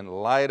lives in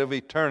light of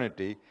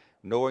eternity,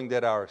 knowing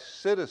that our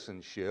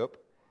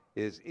citizenship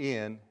is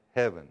in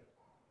heaven.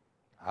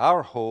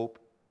 Our hope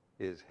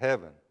is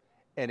heaven,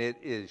 and it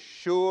is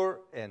sure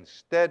and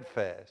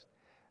steadfast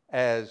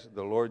as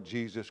the Lord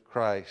Jesus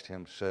Christ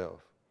himself.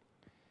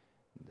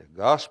 The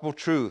gospel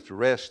truth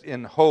rests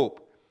in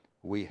hope.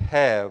 We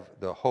have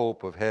the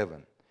hope of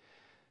heaven.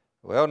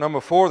 Well, number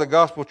 4, the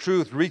gospel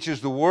truth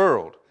reaches the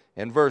world.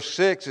 In verse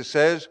 6 it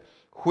says,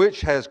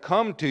 which has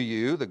come to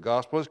you, the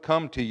gospel has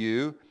come to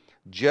you,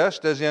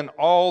 just as in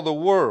all the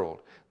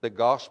world. The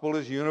gospel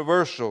is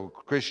universal.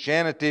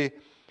 Christianity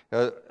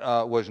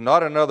was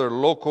not another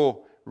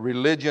local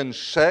religion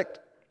sect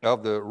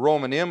of the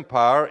Roman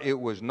Empire. It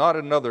was not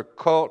another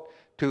cult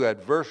to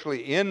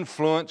adversely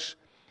influence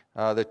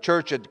the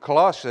church at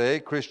Colossae.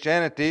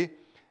 Christianity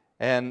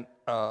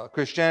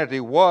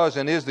was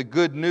and is the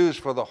good news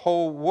for the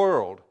whole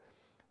world.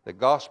 The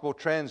gospel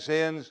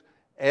transcends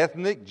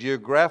ethnic,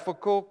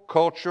 geographical,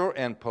 cultural,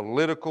 and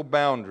political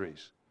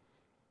boundaries.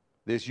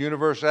 This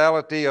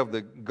universality of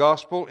the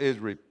gospel is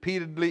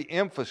repeatedly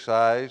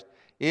emphasized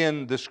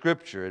in the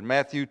Scripture. In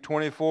Matthew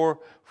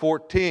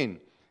 24:14,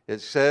 it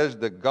says,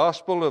 the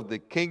gospel of the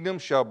kingdom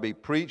shall be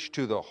preached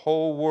to the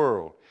whole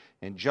world.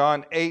 In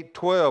John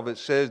 8:12, it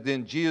says,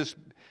 then Jesus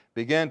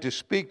began to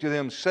speak to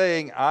them,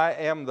 saying, I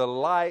am the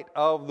light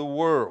of the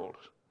world.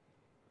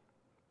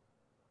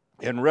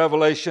 In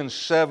Revelation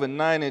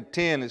 7:9 and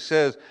 10, it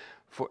says,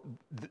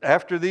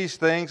 after these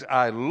things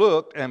I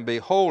looked, and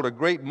behold, a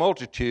great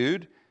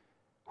multitude,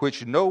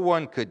 which no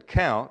one could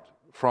count,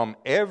 from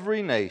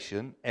every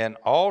nation and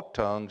all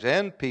tongues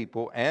and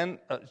people and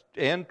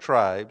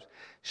tribes,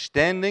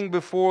 standing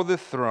before the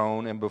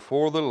throne and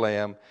before the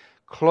Lamb,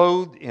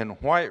 clothed in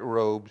white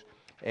robes,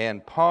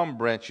 and palm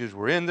branches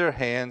were in their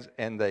hands,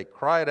 and they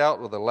cried out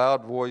with a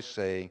loud voice,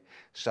 saying,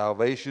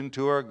 salvation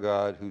to our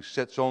God, who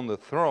sits on the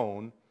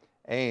throne,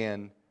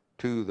 and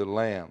to the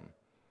Lamb.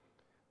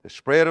 The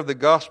spread of the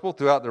gospel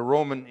throughout the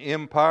Roman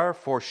Empire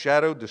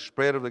foreshadowed the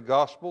spread of the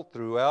gospel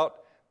throughout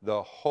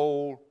the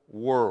whole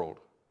world.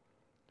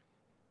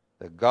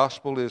 The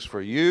gospel is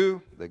for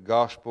you. The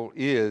gospel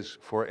is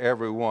for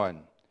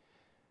everyone.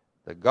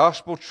 The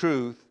gospel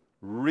truth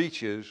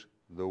reaches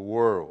the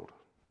world.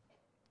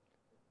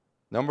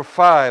 Number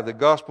 5, the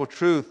gospel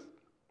truth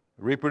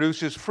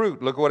reproduces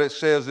fruit. Look what it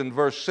says in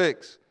verse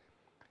 6.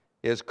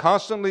 Is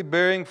constantly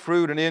bearing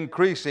fruit and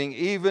increasing,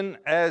 even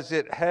as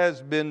it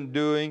has been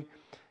doing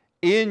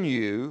in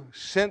you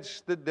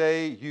since the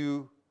day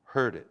you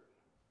heard it.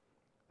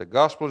 The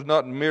gospel is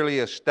not merely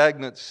a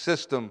stagnant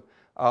system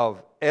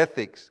of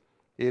ethics.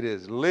 It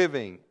is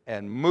living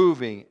and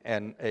moving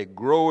and a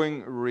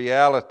growing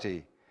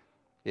reality.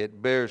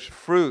 It bears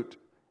fruit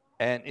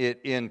and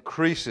it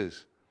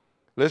increases.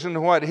 Listen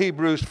to what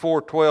Hebrews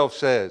 4:12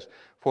 says.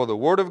 For the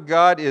word of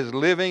God is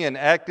living and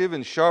active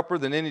and sharper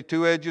than any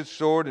two-edged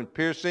sword and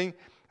piercing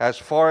as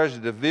far as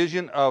the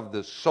division of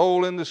the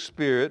soul and the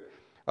spirit,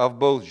 of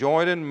both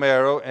joint and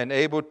marrow, and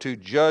able to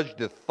judge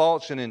the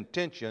thoughts and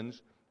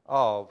intentions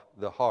of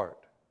the heart.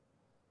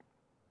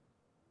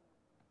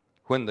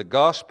 When the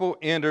gospel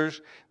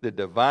enters the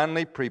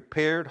divinely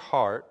prepared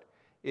heart,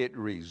 it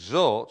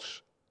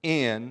results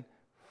in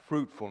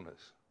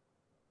fruitfulness.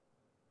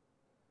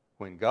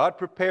 When God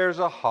prepares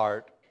a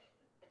heart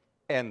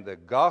and the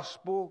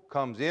gospel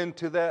comes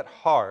into that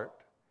heart,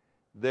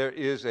 there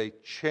is a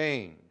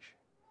change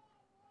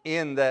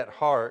in that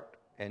heart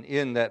and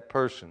in that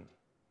person.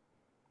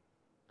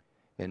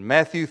 In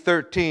Matthew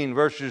 13,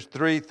 verses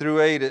 3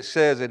 through 8, it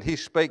says, And he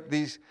spake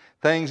these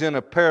things in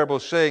a parable,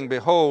 saying,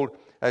 Behold,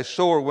 a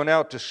sower went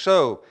out to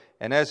sow.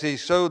 And as he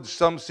sowed,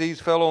 some seeds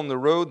fell on the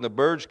road, and the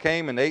birds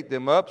came and ate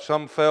them up.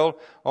 Some fell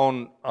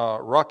on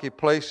rocky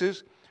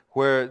places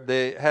where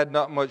they had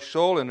not much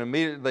soil, and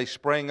immediately they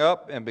sprang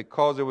up, and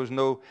because there was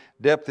no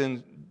depth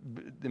in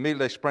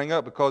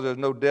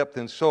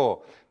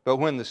soil. But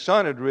when the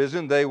sun had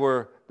risen, they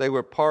were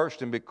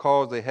parched, and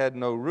because they had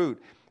no root,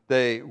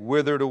 they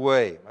withered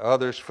away.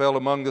 Others fell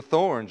among the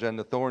thorns, and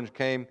the thorns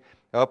came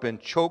up and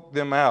choked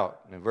them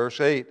out. In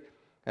verse 8,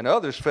 and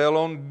others fell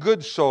on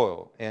good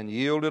soil and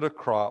yielded a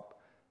crop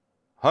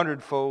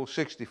 100-fold,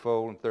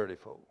 60-fold, and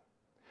 30-fold.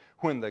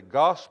 When the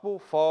gospel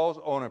falls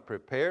on a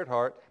prepared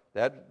heart,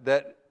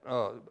 that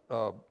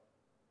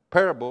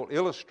parable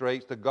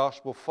illustrates the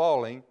gospel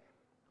falling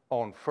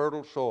on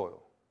fertile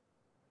soil.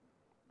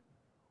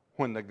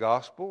 When the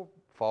gospel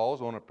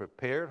falls on a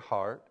prepared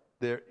heart,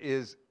 there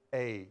is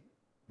a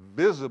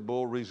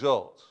visible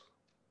results.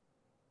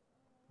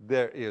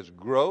 There is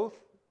growth,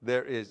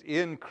 there is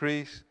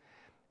increase,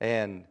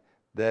 and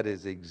that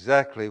is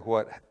exactly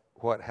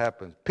what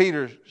happens.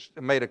 Peter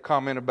made a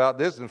comment about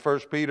this in 1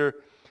 Peter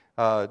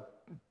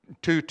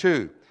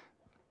 2:2.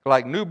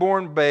 Like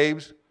newborn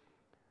babes,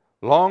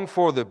 long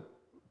for the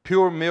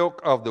pure milk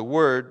of the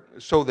word,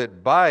 so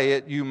that by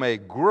it you may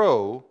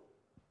grow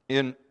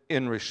in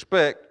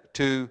respect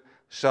to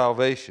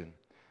salvation.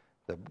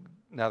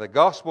 Now the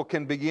gospel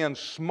can begin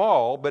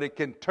small, but it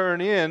can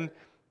turn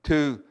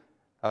into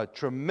a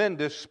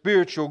tremendous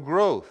spiritual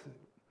growth.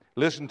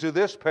 Listen to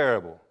this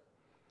parable.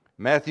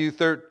 Matthew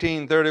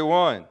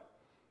 13:31.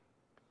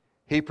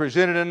 He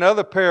presented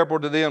another parable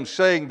to them,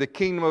 saying, The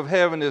kingdom of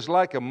heaven is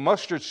like a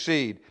mustard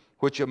seed,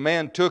 which a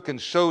man took and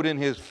sowed in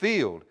his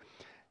field.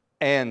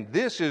 And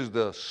this is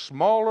the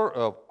smaller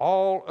of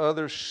all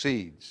other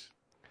seeds.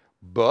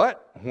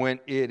 But when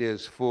it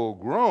is full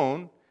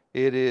grown,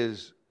 it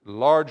is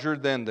larger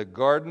than the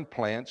garden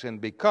plants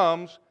and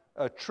becomes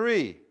a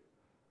tree,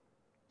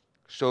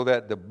 so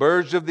that the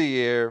birds of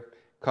the air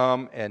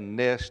come and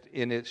nest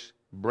in its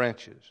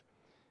branches.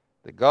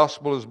 The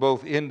gospel is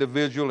both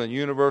individual and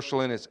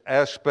universal in its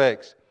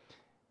aspects.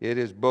 It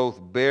is both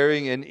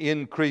bearing and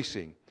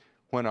increasing.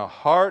 When a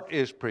heart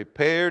is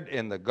prepared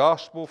and the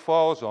gospel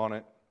falls on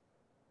it,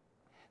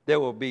 there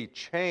will be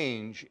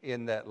change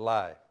in that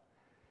life.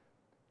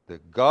 The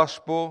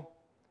gospel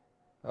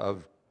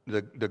of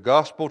the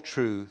gospel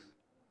truth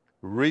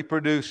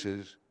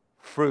reproduces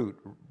fruit.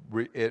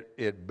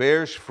 It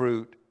bears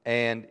fruit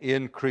and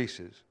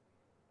increases.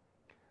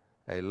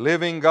 A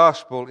living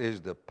gospel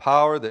is the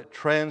power that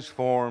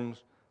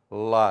transforms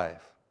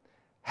life.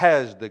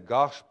 Has the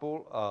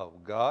gospel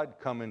of God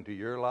come into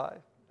your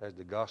life? Has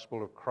the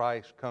gospel of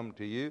Christ come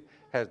to you?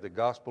 Has the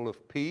gospel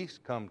of peace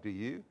come to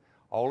you?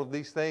 All of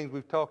these things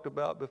we've talked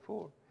about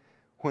before.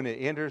 When it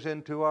enters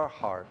into our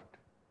heart,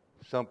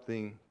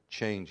 something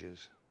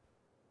changes.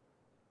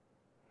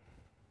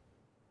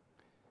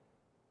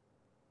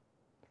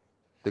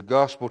 The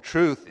gospel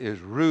truth is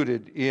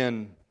rooted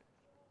in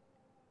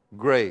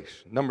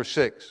grace. Number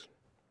 6.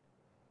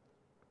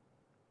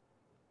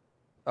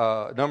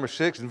 Number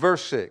 6 in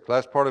verse 6,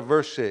 last part of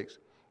verse 6.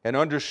 And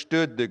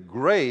understood the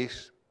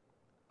grace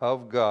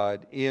of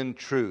God in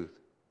truth.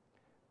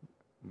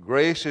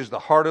 Grace is the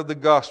heart of the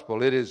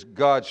gospel. It is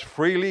God's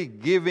freely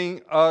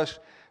giving us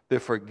the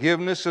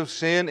forgiveness of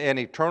sin and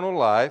eternal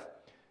life,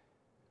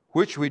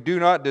 which we do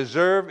not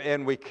deserve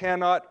and we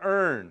cannot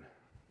earn.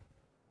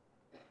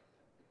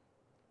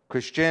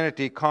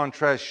 Christianity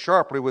contrasts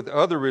sharply with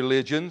other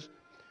religions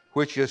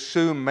which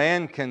assume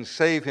man can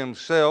save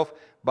himself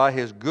by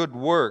his good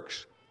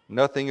works.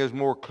 Nothing is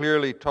more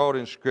clearly taught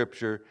in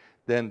Scripture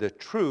than the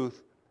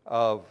truth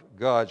of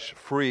God's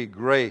free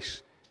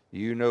grace.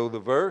 You know the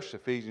verse,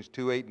 Ephesians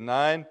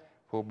 2:8-9,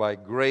 for by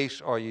grace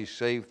are ye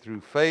saved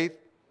through faith,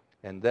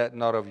 and that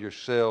not of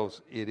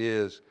yourselves, it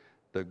is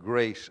the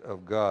grace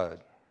of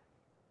God.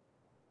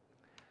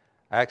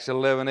 Acts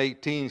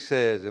 11:18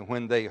 says, and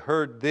when they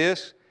heard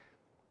this,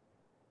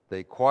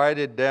 they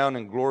quieted down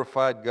and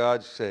glorified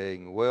God,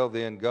 saying, well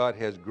then, God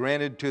has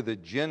granted to the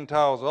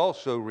Gentiles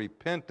also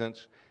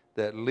repentance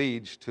that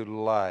leads to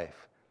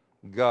life.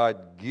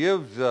 God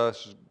gives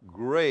us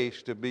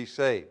grace to be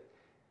saved.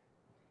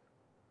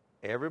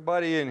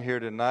 Everybody in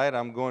here tonight,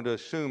 I'm going to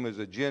assume, is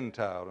a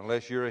Gentile,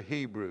 unless you're a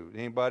Hebrew.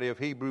 Anybody of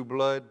Hebrew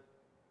blood?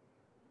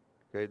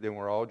 Okay, then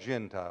we're all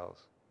Gentiles.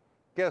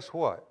 Guess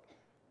what?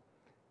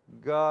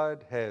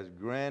 God has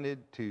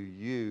granted to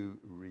you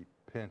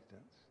repentance.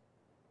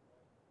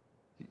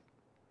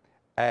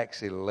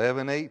 Acts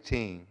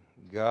 11:18,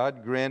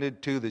 God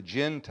granted to the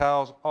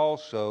Gentiles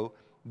also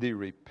the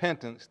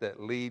repentance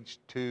that leads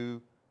to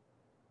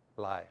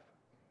life.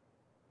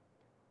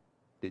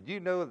 Did you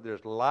know that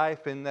there's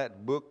life in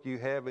that book you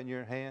have in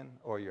your hand,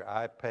 or your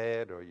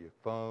iPad, or your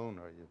phone,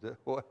 or your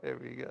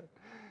whatever you got?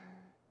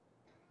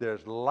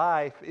 There's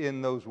life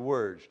in those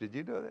words. Did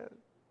you know that?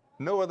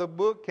 No other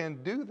book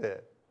can do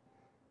that.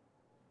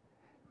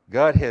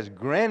 God has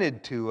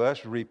granted to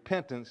us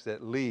repentance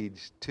that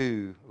leads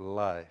to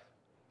life.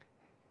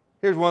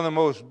 Here's one of the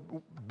most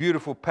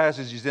beautiful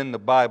passages in the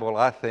Bible,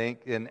 I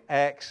think, in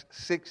Acts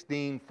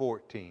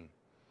 16:14.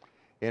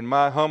 In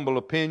my humble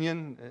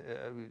opinion,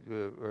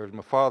 or as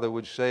my father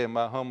would say, in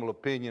my humble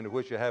opinion, of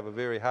which I have a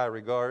very high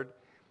regard,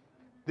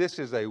 this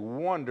is a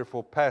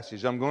wonderful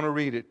passage. I'm going to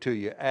read it to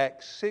you.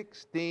 Acts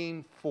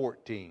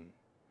 16:14.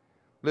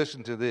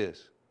 Listen to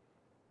this.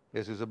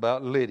 This is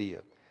about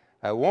Lydia.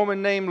 A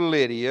woman named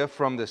Lydia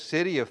from the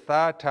city of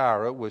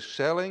Thyatira was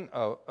selling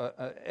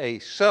a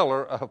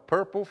seller of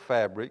purple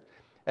fabric.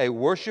 A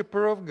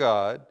worshiper of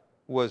God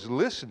was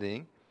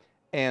listening,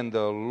 and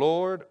the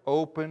Lord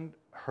opened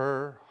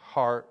her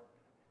heart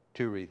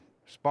to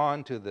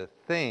respond to the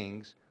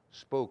things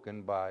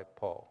spoken by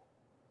Paul.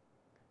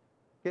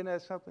 Isn't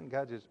that something?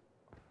 God just,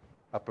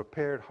 a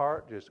prepared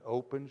heart just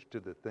opens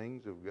to the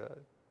things of God.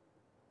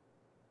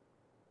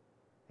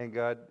 And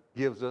God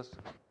gives us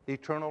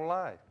eternal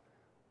life,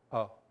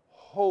 a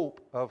hope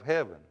of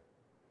heaven.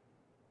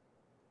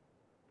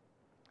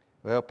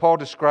 Well, Paul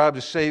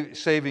describes the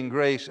saving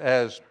grace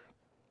as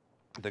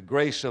the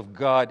grace of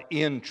God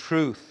in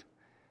truth.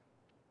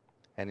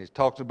 And he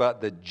talks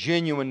about the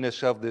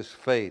genuineness of this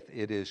faith.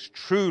 It is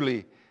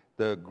truly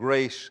the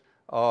grace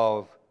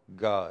of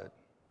God.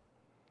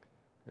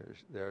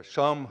 There are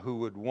some who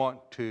would want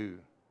to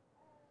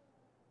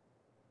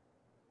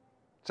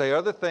say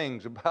other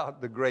things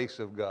about the grace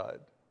of God,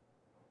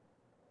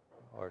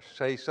 or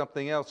say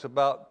something else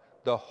about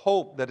the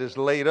hope that is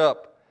laid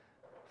up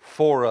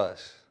for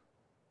us,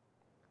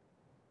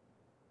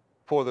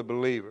 for the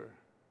believer.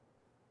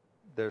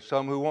 There's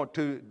some who want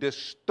to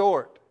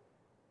distort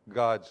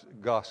God's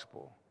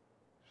gospel.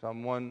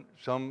 Some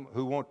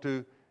who want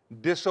to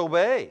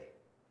disobey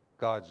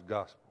God's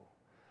gospel.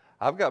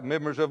 I've got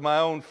members of my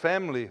own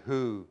family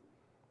who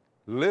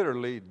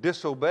literally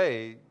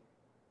disobeyed.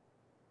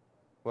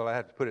 Well, I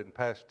had to put it in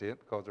past tense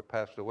because they're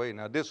passed away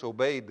now.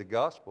 Disobeyed the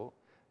gospel.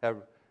 Have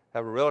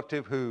a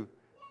relative who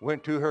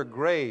went to her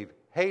grave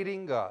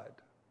hating God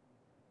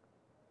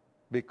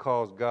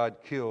because God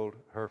killed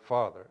her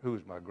father, who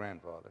was my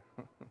grandfather.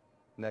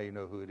 Now you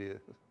know who it is.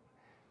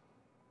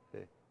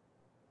 Okay.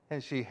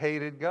 And she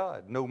hated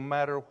God no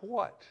matter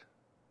what.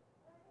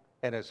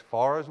 And as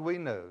far as we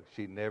know,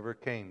 she never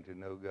came to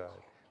know God.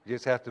 We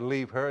just have to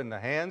leave her in the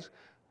hands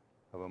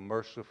of a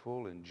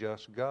merciful and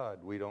just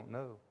God. We don't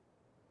know.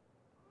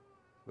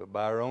 But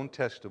by her own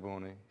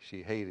testimony,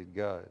 she hated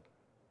God.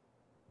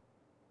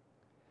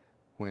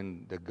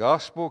 When the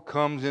gospel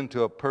comes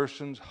into a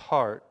person's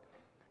heart,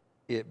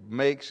 it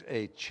makes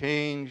a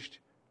changed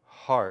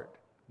heart.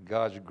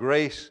 God's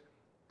grace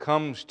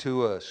comes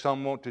to us.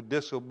 Some want to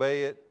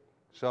disobey it.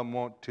 Some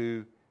want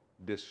to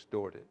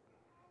distort it.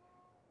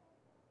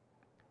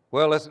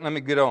 Well, let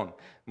me get on. I'm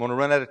going to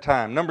run out of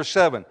time. Number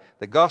 7,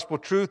 the gospel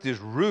truth is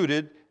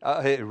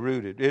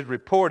is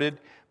reported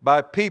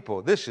by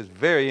people. This is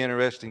very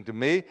interesting to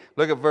me.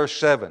 Look at verse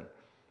 7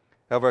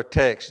 of our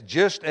text.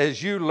 Just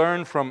as you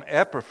learned from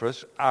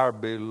Epaphras,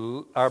 what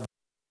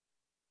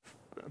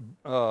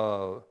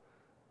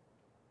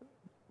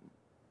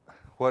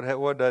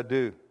did I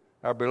do?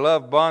 Our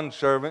beloved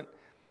bondservant,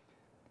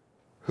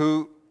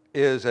 who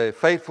is a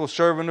faithful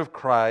servant of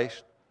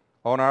Christ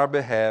on our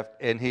behalf,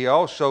 and he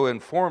also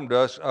informed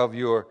us of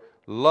your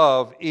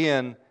love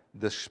in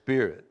the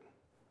Spirit.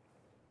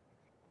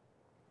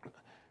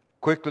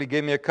 Quickly,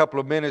 give me a couple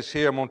of minutes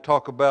here. I'm going to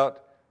talk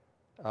about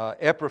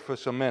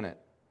Epaphras a minute.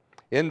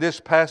 In this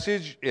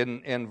passage,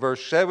 in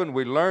verse 7,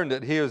 we learn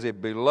that he is a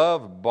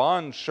beloved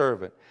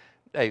bondservant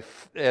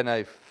and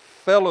a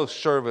fellow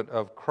servant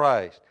of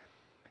Christ.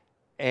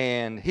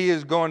 And he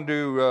is going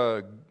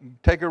to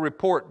take a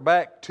report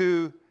back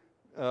to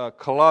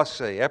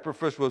Colossae.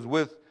 Epaphras was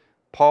with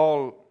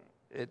Paul.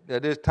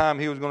 At this time,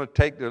 he was going to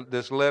take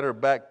this letter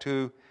back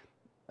to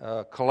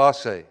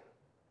Colossae.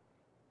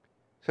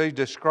 So he's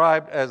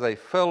described as a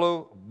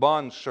fellow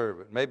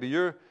bondservant. Maybe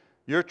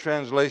your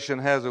translation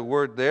has a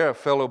word there, a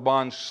fellow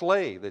bond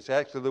slave. It's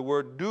actually the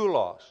word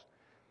doulos,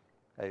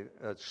 a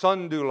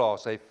son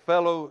doulos, a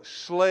fellow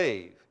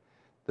slave.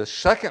 The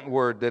second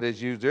word that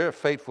is used there, a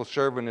faithful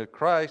servant of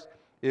Christ,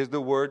 is the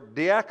word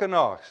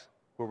diakonos,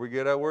 where we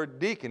get our word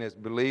deacon. It's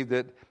believed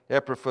that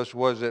Epaphras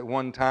was at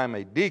one time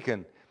a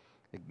deacon,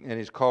 and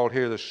he's called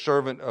here the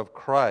servant of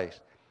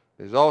Christ.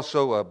 There's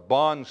also a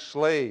bond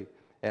slave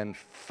and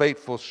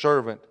faithful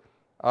servant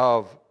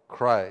of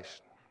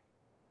Christ.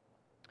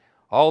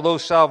 Although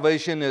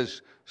salvation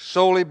is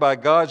solely by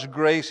God's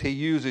grace, He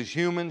uses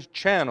human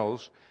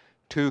channels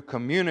to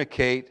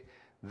communicate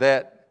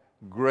that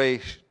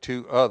grace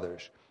to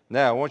others.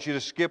 Now, I want you to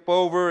skip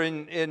over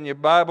in your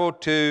Bible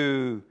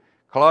to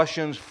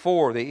Colossians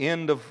 4, the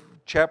end of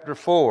chapter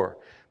 4.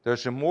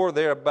 There's some more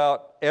there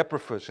about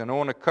Epaphras, and I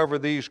want to cover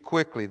these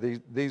quickly.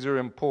 These are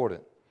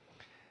important.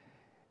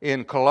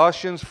 In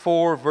Colossians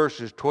 4,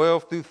 verses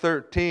 12 through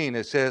 13,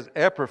 it says,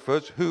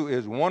 Epaphras, who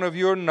is one of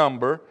your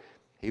number,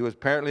 he was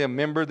apparently a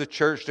member of the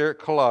church there at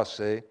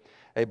Colossae,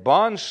 a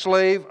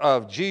bondslave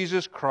of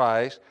Jesus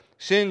Christ,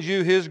 sends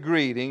you his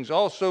greetings,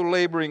 also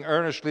laboring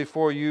earnestly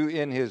for you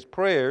in his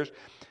prayers,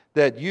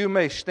 that you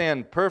may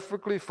stand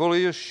perfectly,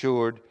 fully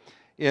assured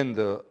in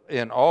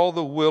all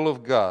the will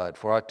of God.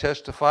 For I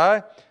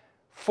testify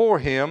for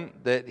him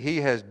that he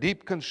has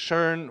deep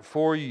concern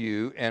for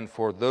you and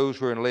for those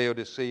who are in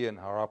Laodicea and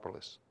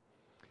Hierapolis.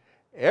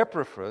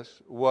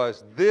 Epaphras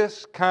was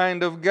this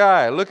kind of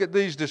guy. Look at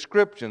these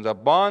descriptions. A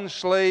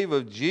bondslave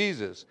of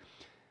Jesus,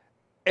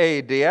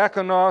 a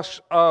diakonos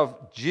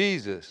of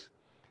Jesus,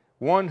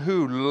 one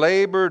who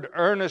labored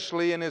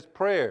earnestly in his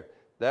prayer.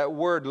 That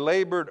word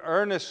labored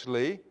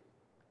earnestly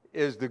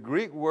is the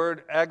Greek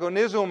word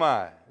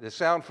agonizomai. Does it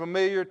sound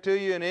familiar to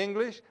you in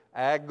English?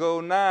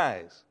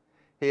 Agonize.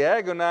 He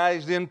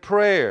agonized in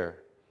prayer.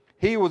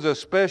 He was a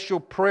special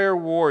prayer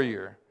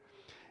warrior.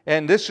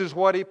 And this is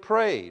what he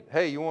prayed.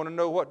 Hey, you want to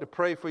know what to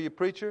pray for your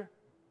preacher?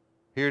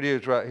 Here it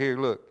is right here,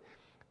 look.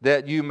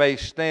 That you may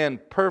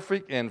stand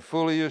perfect and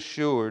fully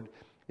assured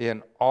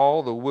in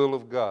all the will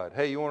of God.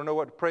 Hey, you want to know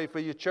what to pray for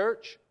your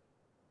church?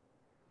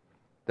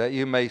 That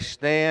you may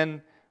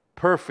stand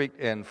perfect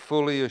and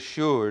fully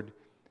assured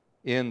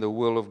in the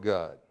will of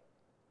God.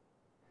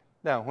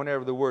 Now,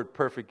 whenever the word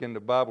perfect in the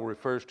Bible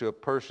refers to a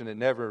person, it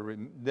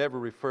never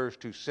refers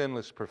to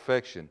sinless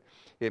perfection.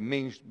 It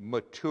means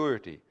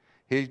maturity.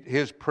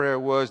 His prayer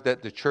was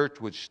that the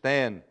church would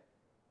stand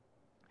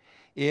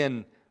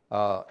in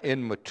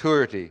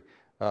maturity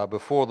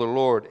before the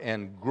Lord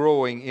and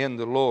growing in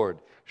the Lord,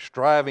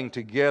 striving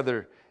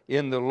together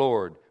in the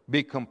Lord,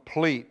 be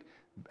complete,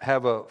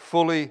 have a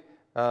fully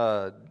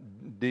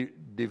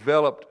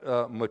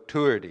developed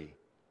maturity.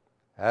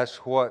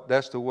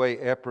 That's the way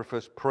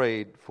Epaphras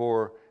prayed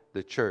for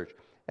the church.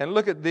 And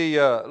look at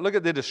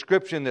the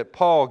description that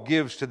Paul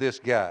gives to this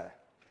guy.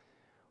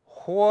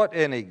 What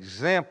an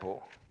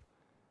example!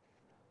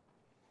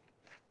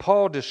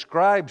 Paul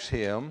describes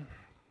him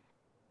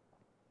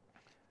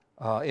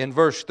in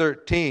verse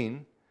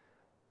 13.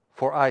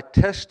 For I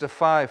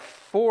testify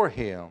for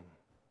him.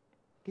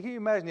 Can you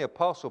imagine the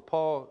Apostle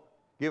Paul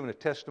giving a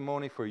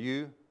testimony for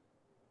you?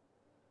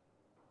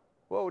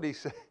 What would he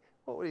say?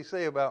 What would he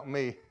say about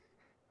me?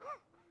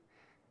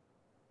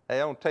 Hey,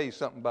 I want to tell you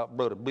something about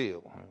Brother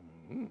Bill.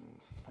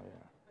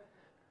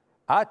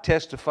 I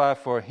testify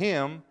for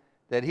him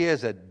that he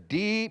has a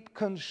deep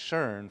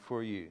concern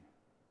for you.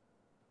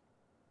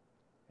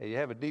 Hey, you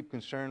have a deep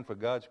concern for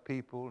God's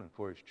people and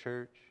for his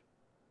church?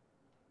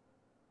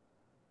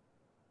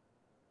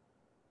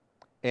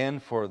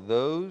 And for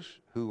those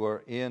who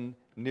are in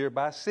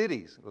nearby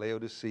cities,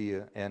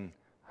 Laodicea and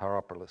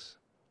Hierapolis.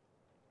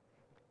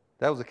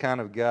 That was the kind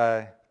of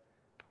guy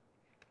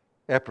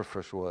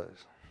Epaphras was.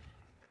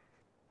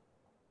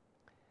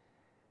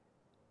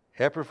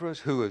 Epaphras,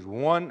 who is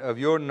one of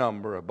your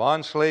number, a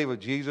bondslave of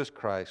Jesus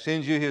Christ,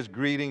 sends you his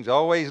greetings,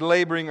 always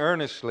laboring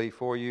earnestly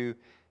for you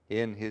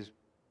in his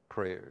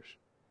prayers,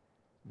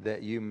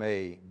 that you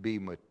may be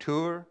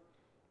mature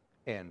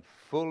and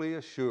fully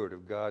assured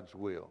of God's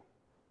will.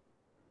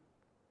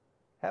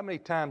 How many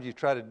times you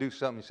try to do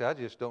something and say, I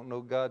just don't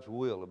know God's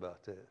will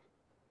about that?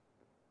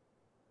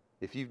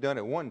 If you've done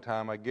it one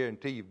time, I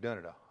guarantee you've done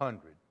it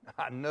 100.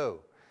 I know.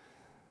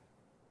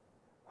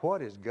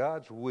 What is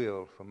God's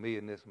will for me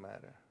in this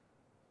matter?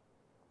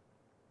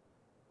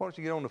 Why don't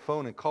you get on the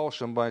phone and call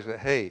somebody and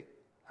say, hey,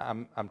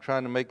 I'm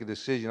trying to make a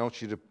decision. I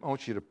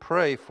want you to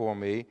pray for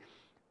me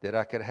that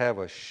I could have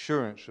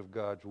assurance of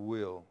God's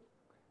will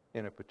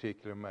in a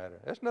particular matter.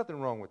 There's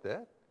nothing wrong with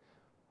that.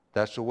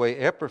 That's the way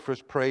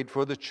Epaphras prayed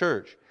for the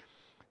church,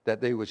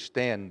 that they would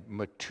stand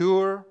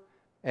mature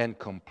and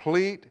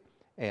complete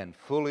and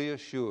fully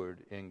assured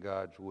in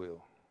God's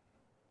will.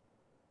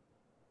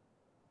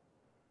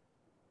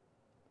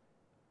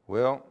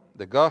 Well,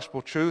 the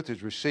gospel truth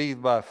is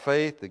received by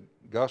faith. The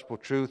gospel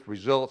truth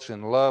results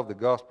in love. The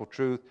gospel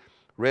truth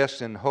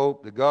rests in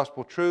hope. The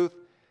gospel truth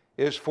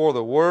is for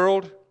the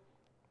world.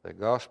 The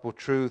gospel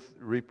truth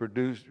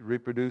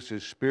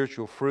reproduces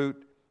spiritual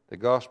fruit. The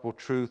gospel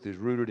truth is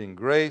rooted in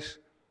grace.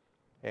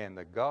 And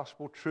the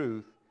gospel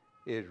truth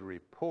is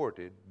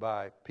reported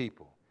by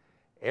people.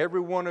 Every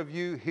one of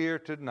you here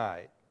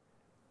tonight,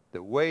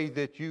 the way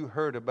that you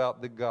heard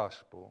about the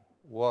gospel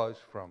was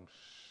from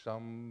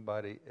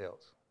somebody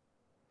else.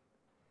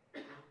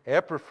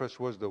 Epaphras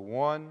was the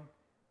one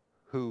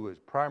who was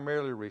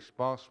primarily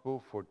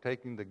responsible for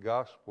taking the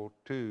gospel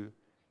to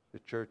the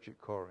church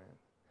at Corinth.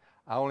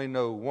 I only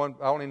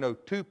know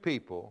two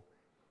people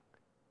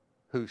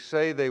who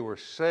say they were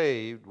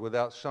saved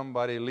without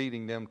somebody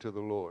leading them to the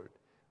Lord.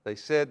 They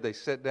said they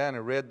sat down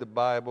and read the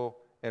Bible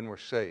and were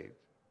saved.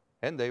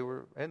 And they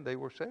were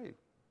saved.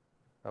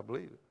 I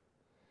believe it.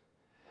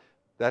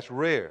 That's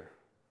rare.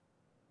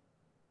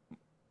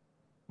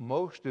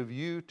 Most of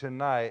you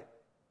tonight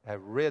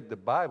have read the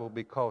Bible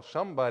because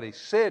somebody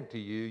said to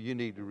you, you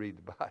need to read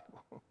the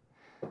Bible.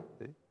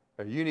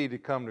 Or you need to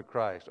come to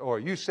Christ. Or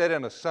you sat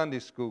in a Sunday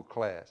school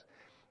class.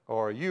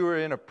 Or you were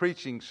in a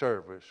preaching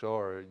service.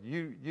 Or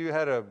you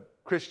had a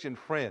Christian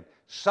friend.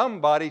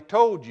 Somebody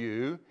told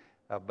you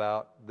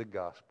about the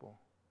gospel,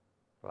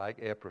 like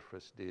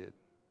Epaphras did.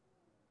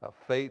 A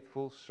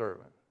faithful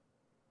servant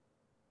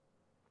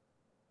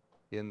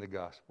in the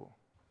gospel.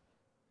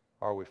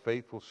 Are we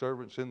faithful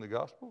servants in the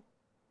gospel?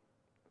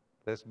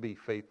 Let's be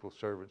faithful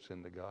servants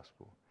in the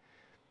gospel.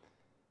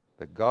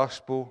 The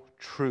gospel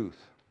truth.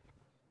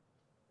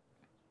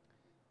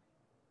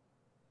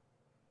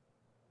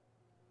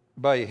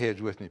 Bow your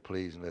heads with me,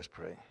 please, and let's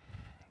pray.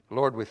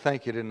 Lord, we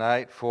thank you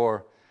tonight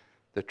for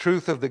the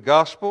truth of the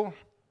gospel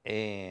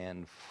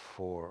and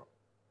for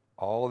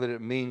all that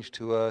it means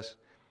to us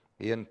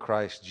in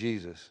Christ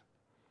Jesus.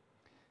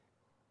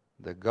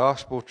 The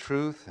gospel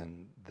truth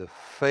and the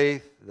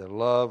faith, the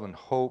love and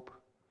hope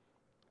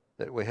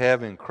that we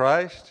have in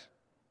Christ.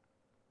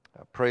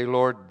 I pray,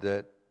 Lord,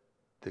 that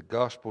the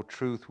gospel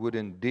truth would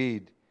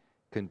indeed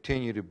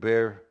continue to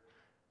bear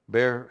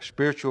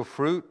spiritual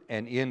fruit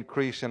and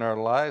increase in our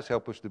lives.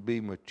 Help us to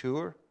be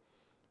mature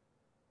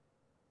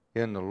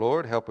in the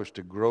Lord. Help us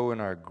to grow in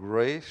our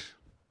grace.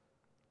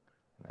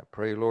 And I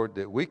pray, Lord,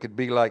 that we could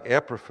be like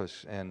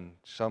Epaphras and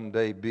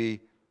someday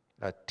be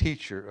a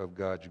teacher of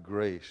God's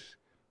grace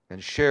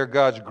and share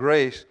God's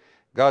grace,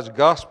 God's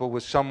gospel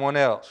with someone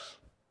else.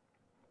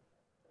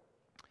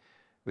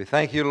 We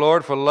thank you,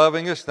 Lord, for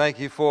loving us. Thank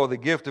you for the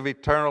gift of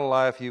eternal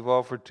life you've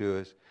offered to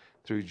us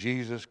through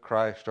Jesus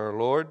Christ our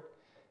Lord.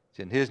 It's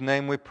in His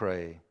name we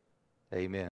pray. Amen.